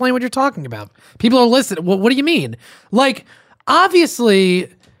 fucking explain what you're talking about. People are listening. What do you mean? Like, obviously,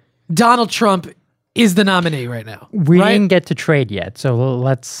 Donald Trump is the nominee right now. We right? didn't get to trade yet, so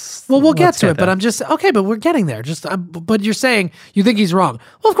let's... Well, we'll get to it, there. but I'm just... Okay, but we're getting there. But you're saying you think he's wrong.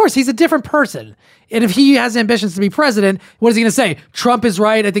 Well, of course, he's a different person. And if he has ambitions to be president, what is he going to say? Trump is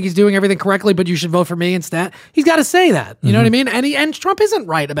right. I think he's doing everything correctly, but you should vote for me instead. He's got to say that. You know what I mean? And Trump isn't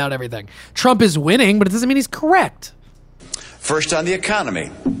right about everything. Trump is winning, but it doesn't mean he's correct. First, on the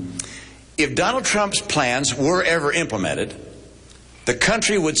economy. If Donald Trump's plans were ever implemented, the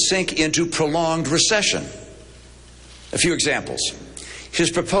country would sink into prolonged recession. A few examples.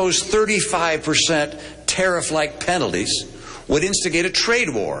 His proposed 35% tariff-like penalties would instigate a trade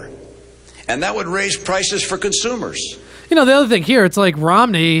war, and that would raise prices for consumers. You know, the other thing here, it's like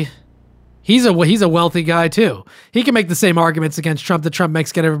Romney, he's a wealthy guy too. He can make the same arguments against Trump that Trump makes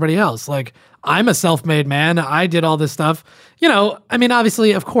against everybody else. Like, I'm a self-made man. I did all this stuff. You know, I mean,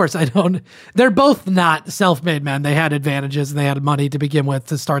 obviously, of course, they're both not self-made men. They had advantages and they had money to begin with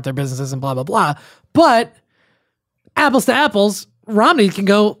to start their businesses and blah, blah, blah. But apples to apples, Romney can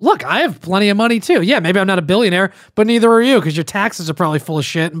go, look, I have plenty of money too. Yeah, maybe I'm not a billionaire, but neither are you because your taxes are probably full of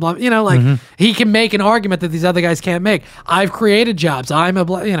shit and blah. You know, like he can make an argument that these other guys can't make. I've created jobs.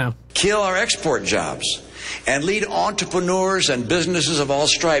 Kill our export jobs and lead entrepreneurs and businesses of all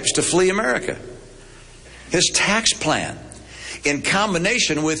stripes to flee America. His tax plan, in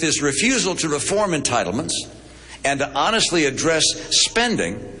combination with his refusal to reform entitlements and to honestly address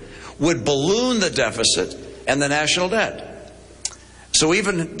spending, would balloon the deficit and the national debt. So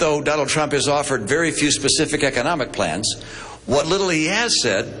even though Donald Trump has offered very few specific economic plans, what little he has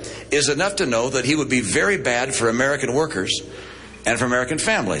said is enough to know that he would be very bad for American workers and for American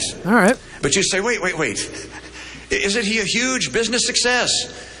families. All right. But you say, wait. Isn't he a huge business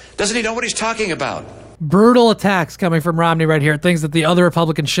success? Doesn't he know what he's talking about? Brutal attacks coming from Romney right here, things that the other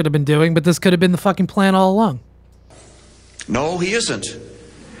Republicans should have been doing, but this could have been the fucking plan all along. No, he isn't.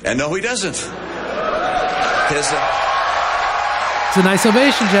 And no, he doesn't. It's a nice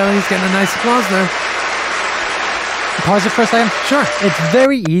ovation, Joey. He's getting a nice applause there. Pause it for a second? Sure. It's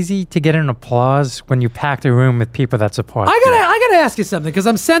very easy to get an applause when you pack the room with people that support I gotta ask you something, because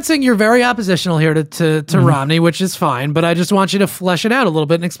I'm sensing you're very oppositional here to Romney, which is fine, but I just want you to flesh it out a little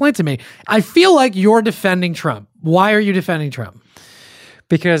bit and explain to me. I feel like you're defending Trump. Why are you defending Trump?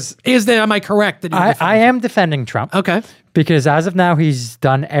 Because am I correct that I am defending Trump? Okay. Because as of now, he's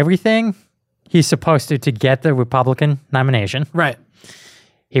done everything he's supposed to get the Republican nomination. Right.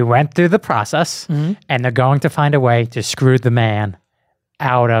 He went through the process, and they're going to find a way to screw the man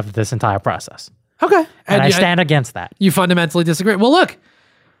out of this entire process. Okay. And I stand against that. You fundamentally disagree. Well, look,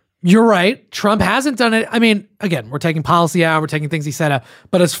 you're right. Trump hasn't done it. I mean, again, we're taking policy out, we're taking things he said out.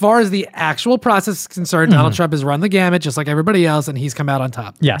 But as far as the actual process is concerned, Donald Trump has run the gamut just like everybody else, and he's come out on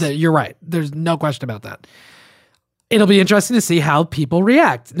top. Yes. You're right. There's no question about that. It'll be interesting to see how people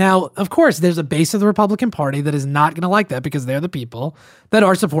react. Now, of course, there's a base of the Republican Party that is not going to like that because they're the people that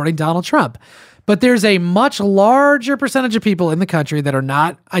are supporting Donald Trump. But there's a much larger percentage of people in the country that are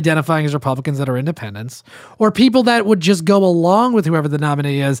not identifying as Republicans, that are independents, or people that would just go along with whoever the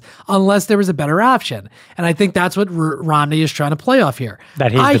nominee is unless there was a better option. And I think that's what Romney is trying to play off here.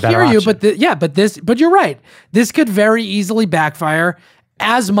 That he's the better hear you, option. but you're right. This could very easily backfire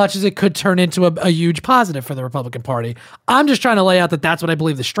as much as it could turn into a huge positive for the Republican Party. I'm just trying to lay out that that's what I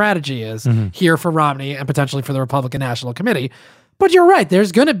believe the strategy is here for Romney and potentially for the Republican National Committee. But you're right.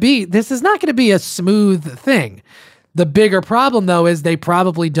 This is not going to be a smooth thing. The bigger problem, though, is they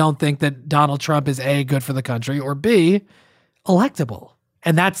probably don't think that Donald Trump is A, good for the country, or B, electable.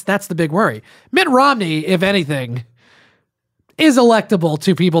 And that's the big worry. Mitt Romney, if anything, is electable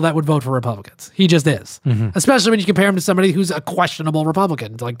to people that would vote for Republicans. He just is. Especially when you compare him to somebody who's a questionable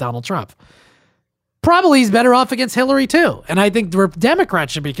Republican like Donald Trump. Probably he's better off against Hillary too. And I think the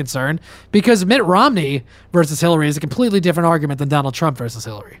Democrats should be concerned because Mitt Romney versus Hillary is a completely different argument than Donald Trump versus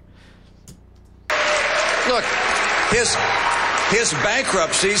Hillary. Look, his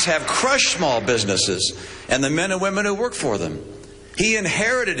bankruptcies have crushed small businesses and the men and women who work for them. He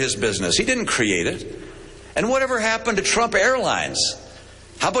inherited his business. He didn't create it. And whatever happened to Trump Airlines?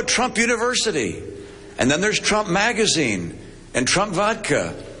 How about Trump University? And then there's Trump Magazine and Trump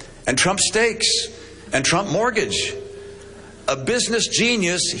Vodka and Trump Steaks and Trump Mortgage. A business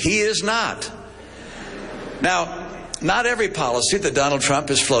genius he is not. Now, not every policy that Donald Trump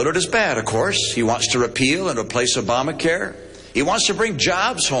has floated is bad, of course. He wants to repeal and replace Obamacare. He wants to bring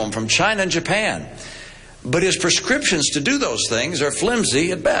jobs home from China and Japan. But his prescriptions to do those things are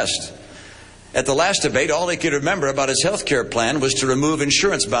flimsy at best. At the last debate, all he could remember about his health care plan was to remove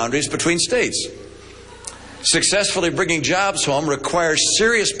insurance boundaries between states. Successfully bringing jobs home requires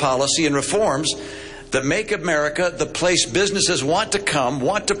serious policy and reforms that make America the place businesses want to come,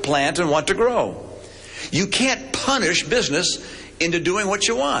 want to plant, and want to grow. You can't punish business into doing what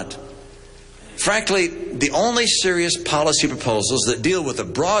you want. Frankly, the only serious policy proposals that deal with a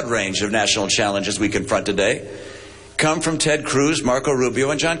broad range of national challenges we confront today come from Ted Cruz, Marco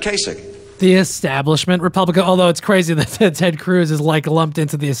Rubio, and John Kasich. The establishment Republican, although it's crazy that Ted Cruz is like lumped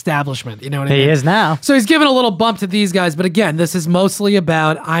into the establishment. You know what I mean? He is now. So he's given a little bump to these guys. But again, this is mostly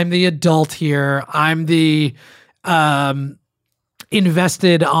about I'm the adult here. I'm the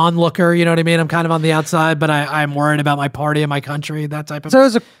invested onlooker. You know what I mean? I'm kind of on the outside, but I'm worried about my party and my country, that type of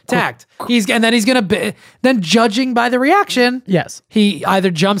tact. And then he's going to be, then judging by the reaction. Yes. He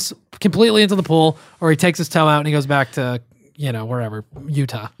either jumps completely into the pool or he takes his toe out and he goes back to, wherever,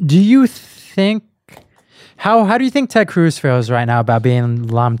 Utah. Do you think, how do you think Ted Cruz feels right now about being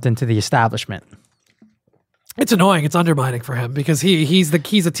lumped into the establishment? It's annoying. It's undermining for him because he's a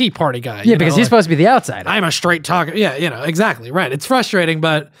Tea Party guy. Yeah, because he's supposed to be the outsider. I'm a straight talker. Yeah, exactly. Right. It's frustrating,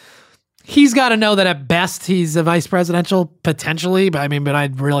 but he's got to know that at best he's a vice presidential potentially, but I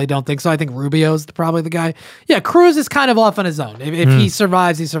really don't think so. I think Rubio's probably the guy. Yeah, Cruz is kind of off on his own. If he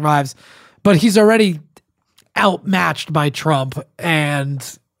survives, he survives, but he's already outmatched by Trump,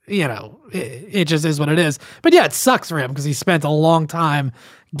 and it just is what it is. But yeah, it sucks for him because he spent a long time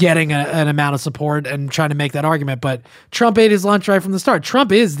getting an amount of support and trying to make that argument. But Trump ate his lunch right from the start.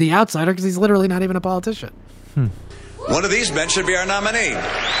 Trump is the outsider because he's literally not even a politician. One of these men should be our nominee.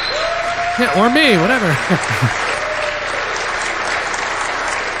 Yeah, or me, whatever.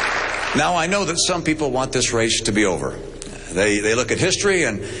 Now, I know that some people want this race to be over. They look at history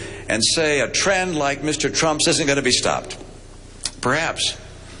and say a trend like Mr. Trump's isn't going to be stopped. Perhaps.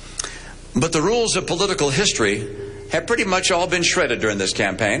 But the rules of political history have pretty much all been shredded during this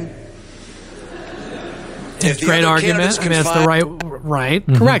campaign. It's a great argument. It's the right.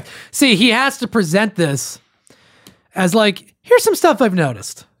 Correct. See, he has to present this as like, here's some stuff I've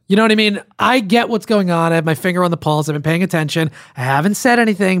noticed. You know what I mean? I get what's going on. I have my finger on the pulse. I've been paying attention. I haven't said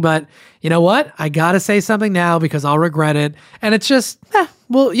anything, but you know what? I got to say something now because I'll regret it. And it's just,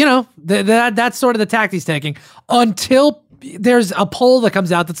 that's sort of the tact he's taking until there's a poll that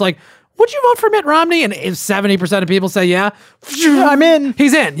comes out that's like, would you vote for Mitt Romney? And if 70% of people say, yeah, I'm in.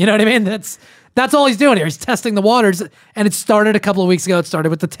 He's in. You know what I mean? That's all he's doing here. He's testing the waters, and it started a couple of weeks ago. It started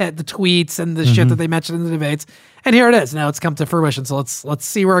with the tweets and the shit that they mentioned in the debates, and here it is. Now it's come to fruition. So let's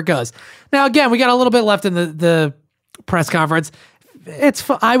see where it goes. Now again, we got a little bit left in the press conference.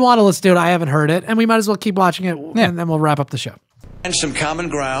 I want to listen to it. I haven't heard it, and we might as well keep watching it, and then we'll wrap up the show. And some common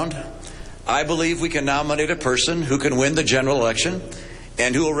ground. I believe we can nominate a person who can win the general election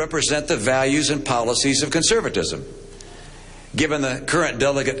and who will represent the values and policies of conservatism. Given the current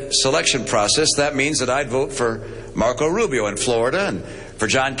delegate selection process, that means that I'd vote for Marco Rubio in Florida, and for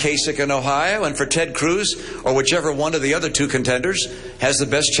John Kasich in Ohio, and for Ted Cruz, or whichever one of the other two contenders has the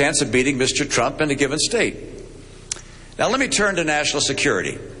best chance of beating Mr. Trump in a given state. Now let me turn to national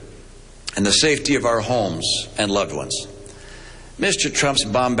security and the safety of our homes and loved ones. Mr. Trump's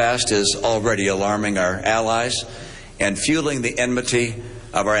bombast is already alarming our allies and fueling the enmity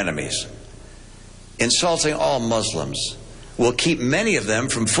of our enemies. Insulting all Muslims will keep many of them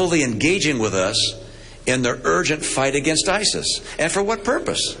from fully engaging with us in their urgent fight against ISIS. And for what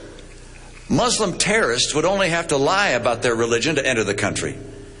purpose? Muslim terrorists would only have to lie about their religion to enter the country.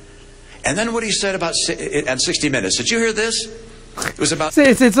 And then what he said about on 60 Minutes. Did you hear this? It was about.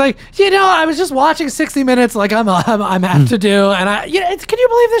 It's like, I was just watching 60 Minutes, like I'm apt to do, and can you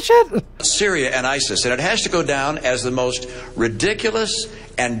believe this shit? Syria and ISIS, and it has to go down as the most ridiculous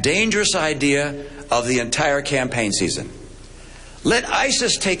and dangerous idea of the entire campaign season. Let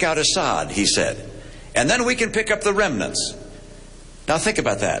ISIS take out Assad, he said, and then we can pick up the remnants. Now think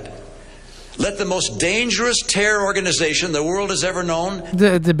about that. Let the most dangerous terror organization the world has ever known.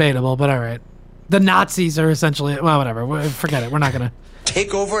 Debatable, but all right. The Nazis are essentially, well, whatever. Forget it. We're not going to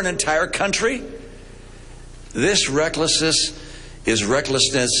take over an entire country. This recklessness is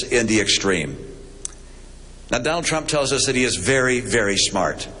recklessness in the extreme. Now, Donald Trump tells us that he is very, very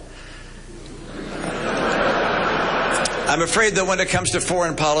smart. I'm afraid that when it comes to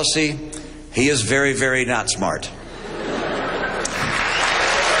foreign policy, he is very, very not smart.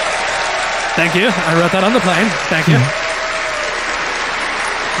 Thank you. I wrote that on the plane. Thank you.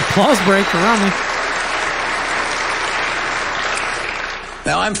 Applause break for Romney.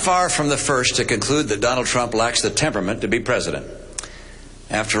 Now, I'm far from the first to conclude that Donald Trump lacks the temperament to be president.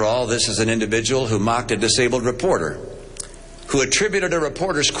 After all, this is an individual who mocked a disabled reporter, who attributed a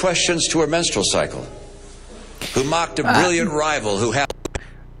reporter's questions to her menstrual cycle, who mocked a brilliant rival who had...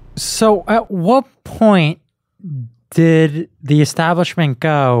 So at what point did the establishment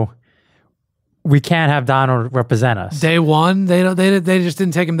go, we can't have Donald represent us? Day one, they just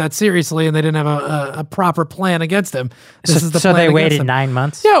didn't take him that seriously, and they didn't have a proper plan against him. So they waited 9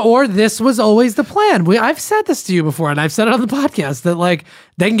 months? Yeah, or this was always the plan. I've said this to you before, and I've said it on the podcast, that like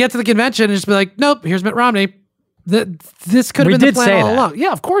they can get to the convention and just be like, nope, here's Mitt Romney. This could have been the plan all along.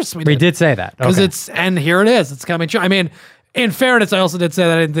 Yeah, of course we did. We did say that. Because and here it is. It's coming true. I mean, in fairness, I also did say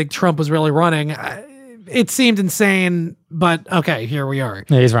that I didn't think Trump was really running. It seemed insane, but okay, here we are.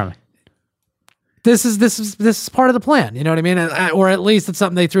 Yeah, he's running. This is part of the plan. You know what I mean? Or at least it's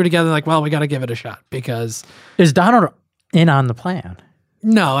something they threw together like, well, we got to give it a shot because... Is Donald in on the plan?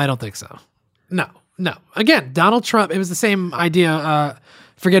 No, I don't think so. No. Again, Donald Trump, it was the same idea.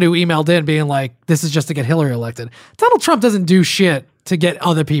 Forget who emailed in being like, this is just to get Hillary elected. Donald Trump doesn't do shit to get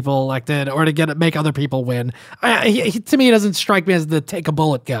other people elected or to make other people win. To me, he doesn't strike me as the take a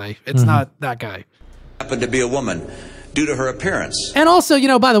bullet guy. It's not that guy. Happened to be a woman due to her appearance. And also,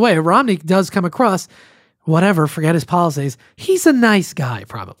 by the way, Romney does come across, forget his policies. He's a nice guy,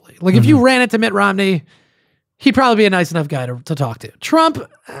 probably. Like, if you ran into Mitt Romney, he'd probably be a nice enough guy to talk to. Trump,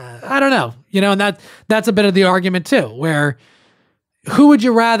 I don't know. And that's a bit of the argument, too, where who would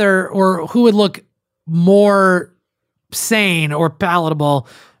you rather, or who would look more sane or palatable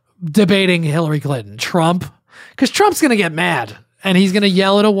debating Hillary Clinton? Trump? Because Trump's going to get mad. And he's going to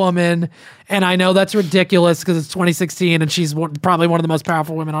yell at a woman. And I know that's ridiculous because it's 2016 and she's probably one of the most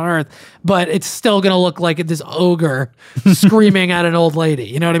powerful women on earth. But it's still going to look like this ogre screaming at an old lady.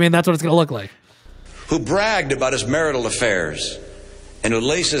 You know what I mean? That's what it's going to look like. Who bragged about his marital affairs and who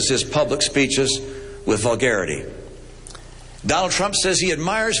laces his public speeches with vulgarity. Donald Trump says he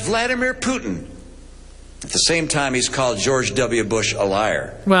admires Vladimir Putin. At the same time, he's called George W. Bush a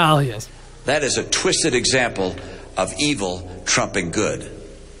liar. Well, yes. That is a twisted example of evil trumping good.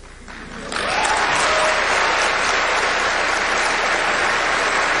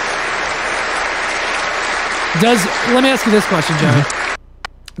 Let me ask you this question, Joey.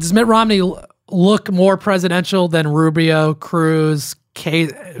 Does Mitt Romney look more presidential than Rubio, Cruz,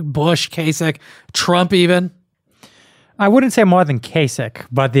 Bush, Kasich, Trump even? I wouldn't say more than Kasich,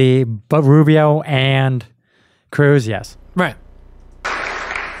 but Rubio and Cruz, yes. Right.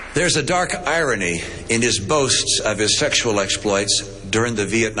 There's a dark irony in his boasts of his sexual exploits during the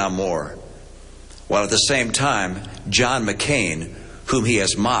Vietnam War. while at the same time, John McCain, whom he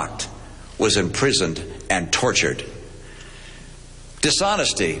has mocked, was imprisoned and tortured.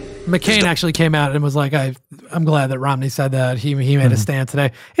 Dishonesty. McCain actually came out and was like, I'm glad that Romney said that. He made a stand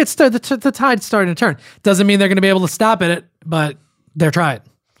today. It's the tide's starting to turn. Doesn't mean they're going to be able to stop it, but they're trying.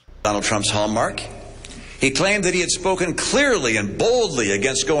 Donald Trump's hallmark. He claimed that he had spoken clearly and boldly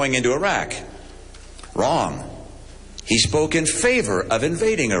against going into Iraq. Wrong. He spoke in favor of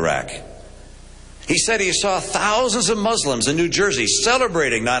invading Iraq. He said he saw thousands of Muslims in New Jersey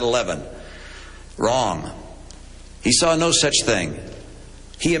celebrating 9/11. Wrong. He saw no such thing.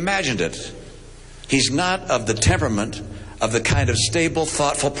 He imagined it. He's not of the temperament of the kind of stable,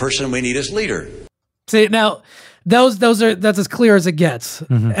 thoughtful person we need as leader. See, now, that's as clear as it gets.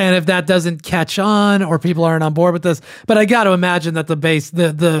 And if that doesn't catch on or people aren't on board with this, but I got to imagine that the base,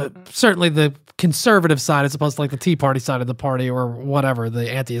 certainly the conservative side as opposed to like the Tea Party side of the party or whatever, the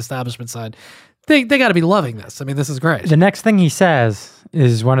anti-establishment side, they got to be loving this. I mean, this is great. The next thing he says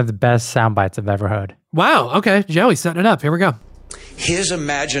is one of the best sound bites I've ever heard. Wow. Okay. Joey's setting it up. Here we go. His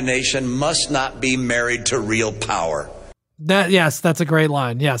imagination must not be married to real power. Yes, that's a great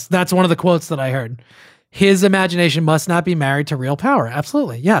line. Yes, that's one of the quotes that I heard. His imagination must not be married to real power.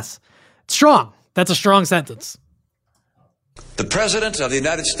 Absolutely. Yes. Strong. That's a strong sentence. The President of the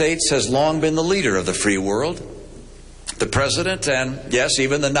United States has long been the leader of the free world. The President and, yes,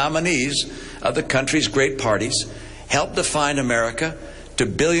 even the nominees of the country's great parties helped define America to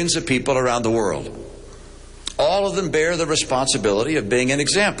billions of people around the world. All of them bear the responsibility of being an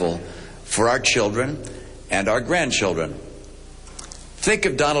example for our children and our grandchildren. Think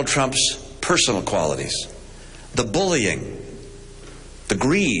of Donald Trump's personal qualities: the bullying, the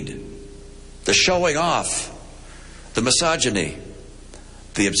greed, the showing off, the misogyny,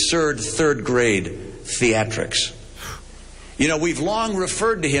 the absurd third-grade theatrics. You know, we've long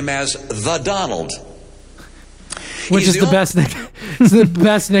referred to him as the Donald. Which is the best nickname. It's the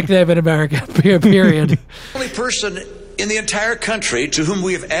best nickname in America, period. Only person in the entire country to whom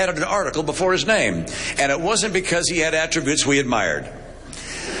we have added an article before his name. And it wasn't because he had attributes we admired.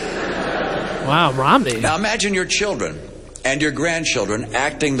 Wow, Romney. Now imagine your children and your grandchildren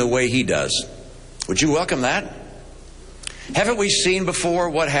acting the way he does. Would you welcome that? Haven't we seen before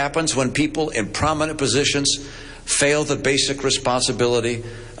what happens when people in prominent positions fail the basic responsibility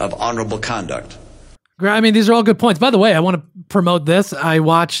of honorable conduct? I mean, these are all good points. By the way, I want to promote this. I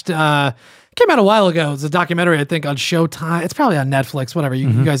watched, it came out a while ago. It's a documentary, I think, on Showtime. It's probably on Netflix, whatever.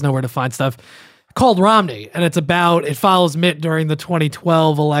 You guys know where to find stuff. Called Romney. And it follows Mitt during the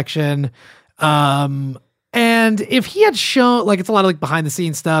 2012 election. And if he had shown, like, it's a lot of like behind the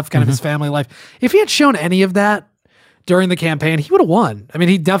scenes stuff, kind of his family life. If he had shown any of that during the campaign, he would have won. I mean,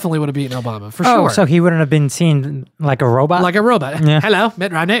 he definitely would have beaten Obama for sure. So he wouldn't have been seen like a robot? Like a robot. Yeah. Hello,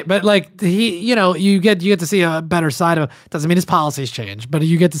 Mitt Romney. But like you get to see a better side of him. Doesn't mean his policies change, but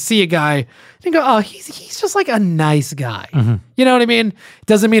you get to see a guy and go, oh, he's just like a nice guy. You know what I mean?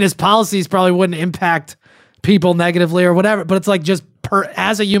 Doesn't mean his policies probably wouldn't impact people negatively or whatever, but it's like just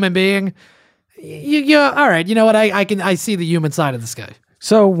as a human being, all right, you know what? I see the human side of this guy.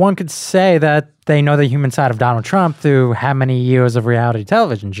 So one could say that they know the human side of Donald Trump through how many years of reality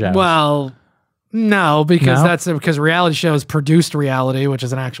television shows? Well, no, because because reality shows produced reality, which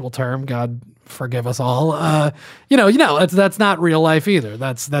is an actual term. God forgive us all. That's not real life either.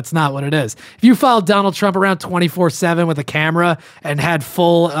 That's not what it is. If you followed Donald Trump around 24/7 with a camera and had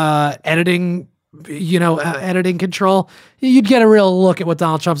full editing control, you'd get a real look at what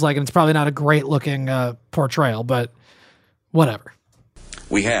Donald Trump's like, and it's probably not a great looking portrayal, but whatever.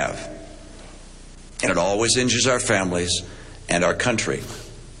 We have. And it always injures our families and our country.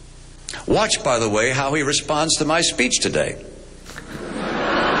 Watch, by the way, how he responds to my speech today.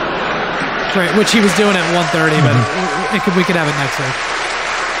 Great, which he was doing at 1:30, but we could have it next week.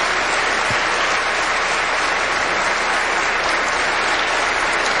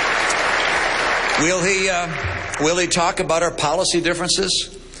 Will he talk about our policy differences,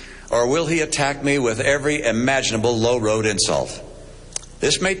 or will he attack me with every imaginable low-road insult?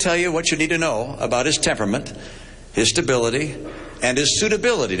 This may tell you what you need to know about his temperament, his stability, and his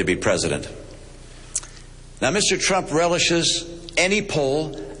suitability to be president. Now, Mr. Trump relishes any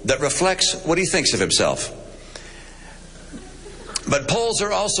poll that reflects what he thinks of himself. But polls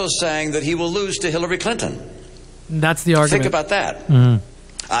are also saying that he will lose to Hillary Clinton. That's the argument. Think about that.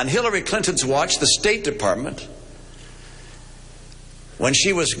 On Hillary Clinton's watch, the State Department, when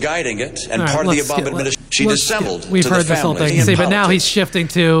she was guiding it and part of the Obama administration, she dissembled. We've heard this whole thing. See, but now he's shifting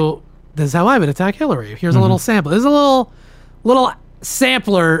to, this is how I would attack Hillary. Here's a little sample. There's a little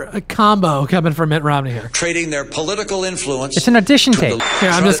sampler combo coming from Mitt Romney here. Trading their political influence. It's an audition tape. Here,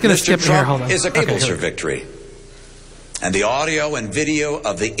 I'm just going to skip Trump here. Hold on. Is a Okay, Cableser victory. And the audio and video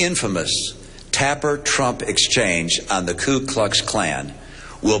of the infamous Tapper-Trump exchange on the Ku Klux Klan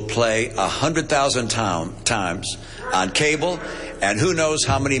will play 100,000 times on cable and who knows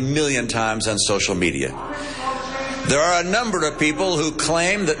how many million times on social media. There are a number of people who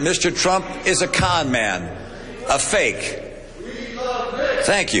claim that Mr. Trump is a con man, a fake.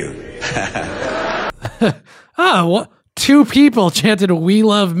 Thank you. Two people chanted "We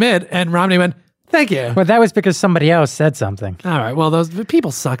love Mitt," and Romney went, "Thank you." But that was because somebody else said something. All right. Well, those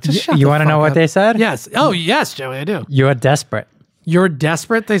people suck. Just shut You the want to know fuck what up. they said? Yes. Oh, yes, Joey, I do. You're desperate. You're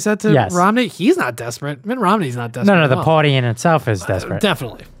desperate, they said to Yes. Romney? He's not desperate. Mitt Romney's not desperate. No, at the all. party in itself is desperate.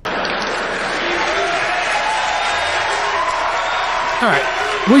 Definitely. All right.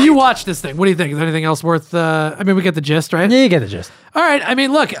 Well, you watch this thing. What do you think? Is there anything else worth... I mean, we get the gist, right? Yeah, you get the gist. All right. I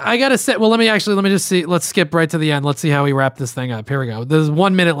mean, look, I got to say... Well, let me just see. Let's skip right to the end. Let's see how we wrap this thing up. Here we go. There's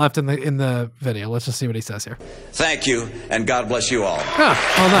 1 minute left in the video. Let's just see what he says here. Thank you, and God bless you all.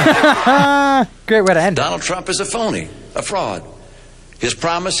 Hold on. Great way to end. Donald Trump is a phony, a fraud. His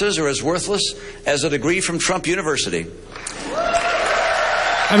promises are as worthless as a degree from Trump University.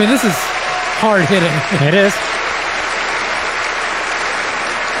 I mean, this is hard hitting. It is.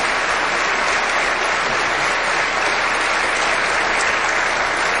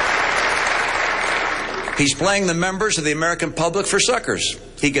 He's playing the members of the American public for suckers.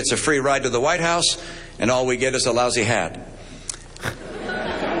 He gets a free ride to the White House, and all we get is a lousy hat.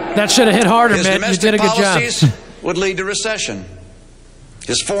 That should have hit harder, His Mitt. You domestic did a good policies job. would lead to recession.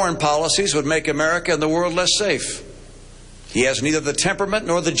 His foreign policies would make America and the world less safe. He has neither the temperament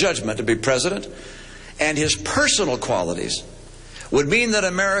nor the judgment to be president, and his personal qualities would mean that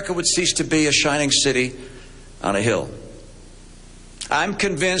America would cease to be a shining city on a hill. I'm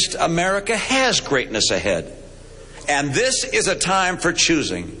convinced America has greatness ahead, and this is a time for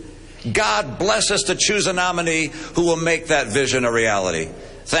choosing. God bless us to choose a nominee who will make that vision a reality.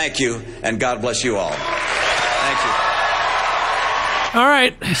 Thank you, and God bless you all. Thank you. All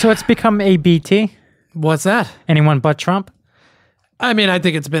right. So it's become ABT? What's that? Anyone but Trump? I mean, I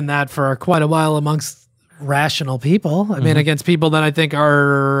think it's been that for quite a while amongst rational people. I mean, against people that I think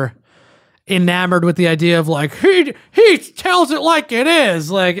are enamored with the idea of like, he tells it like it is.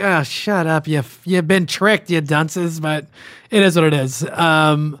 Like, oh, shut up. You've been tricked, you dunces, but it is what it is.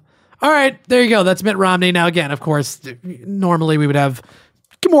 All right, there you go. That's Mitt Romney. Now, again, of course, normally we would have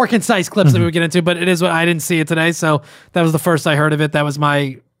more concise clips that we would get into, but it is what I didn't see it today. So that was the first I heard of it. That was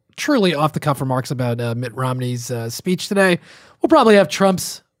my truly off the cuff remarks about Mitt Romney's speech today. We'll probably have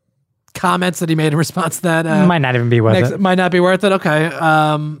Trump's comments that he made in response to that. Might not even be worth it. Might not be worth it. Okay.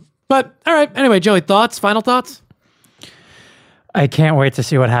 But all right. Anyway, Joey, final thoughts? I can't wait to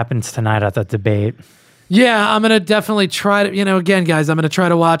see what happens tonight at the debate. Yeah, I'm going to definitely try to, again, guys, I'm going to try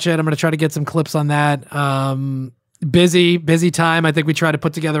to watch it. I'm going to try to get some clips on that. Busy time. I think we try to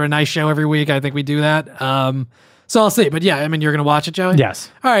put together a nice show every week. I think we do that. So I'll see. But yeah, I mean, you're going to watch it, Joey? Yes.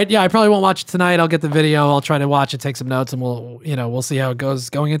 All right. Yeah, I probably won't watch it tonight. I'll get the video. I'll try to watch it, take some notes, and we'll see how it goes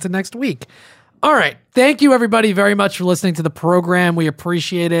going into next week. All right. Thank you, everybody, very much for listening to the program. We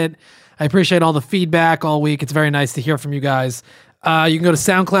appreciate it. I appreciate all the feedback all week. It's very nice to hear from you guys. You can go to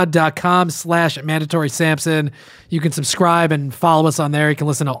soundcloud.com/mandatory Sampson. You can subscribe and follow us on there. You can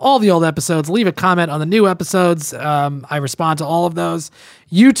listen to all the old episodes. Leave a comment on the new episodes. I respond to all of those.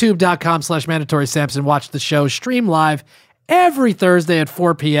 YouTube.com/mandatory Sampson. Watch the show stream live every Thursday at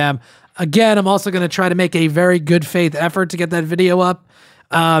 4 p.m. Again, I'm also going to try to make a very good faith effort to get that video up.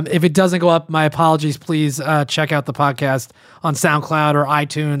 If it doesn't go up, my apologies. Please check out the podcast on SoundCloud or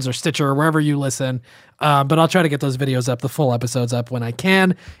iTunes or Stitcher or wherever you listen. But I'll try to get those videos up, the full episodes up when I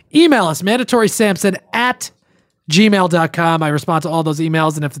can. Email us, mandatorysampson@gmail.com. I respond to all those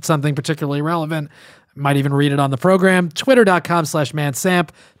emails, and if it's something particularly relevant, I might even read it on the program. Twitter.com/mansamp.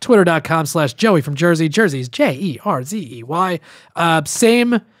 Twitter.com/Joey from Jersey. Jersey's Jerzey.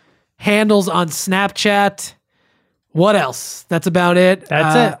 Same handles on Snapchat. What else? That's about it.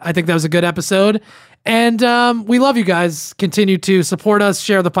 That's it. I think that was a good episode. And we love you guys. Continue to support us,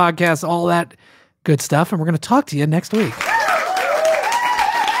 share the podcast, all that good stuff. And we're going to talk to you next week.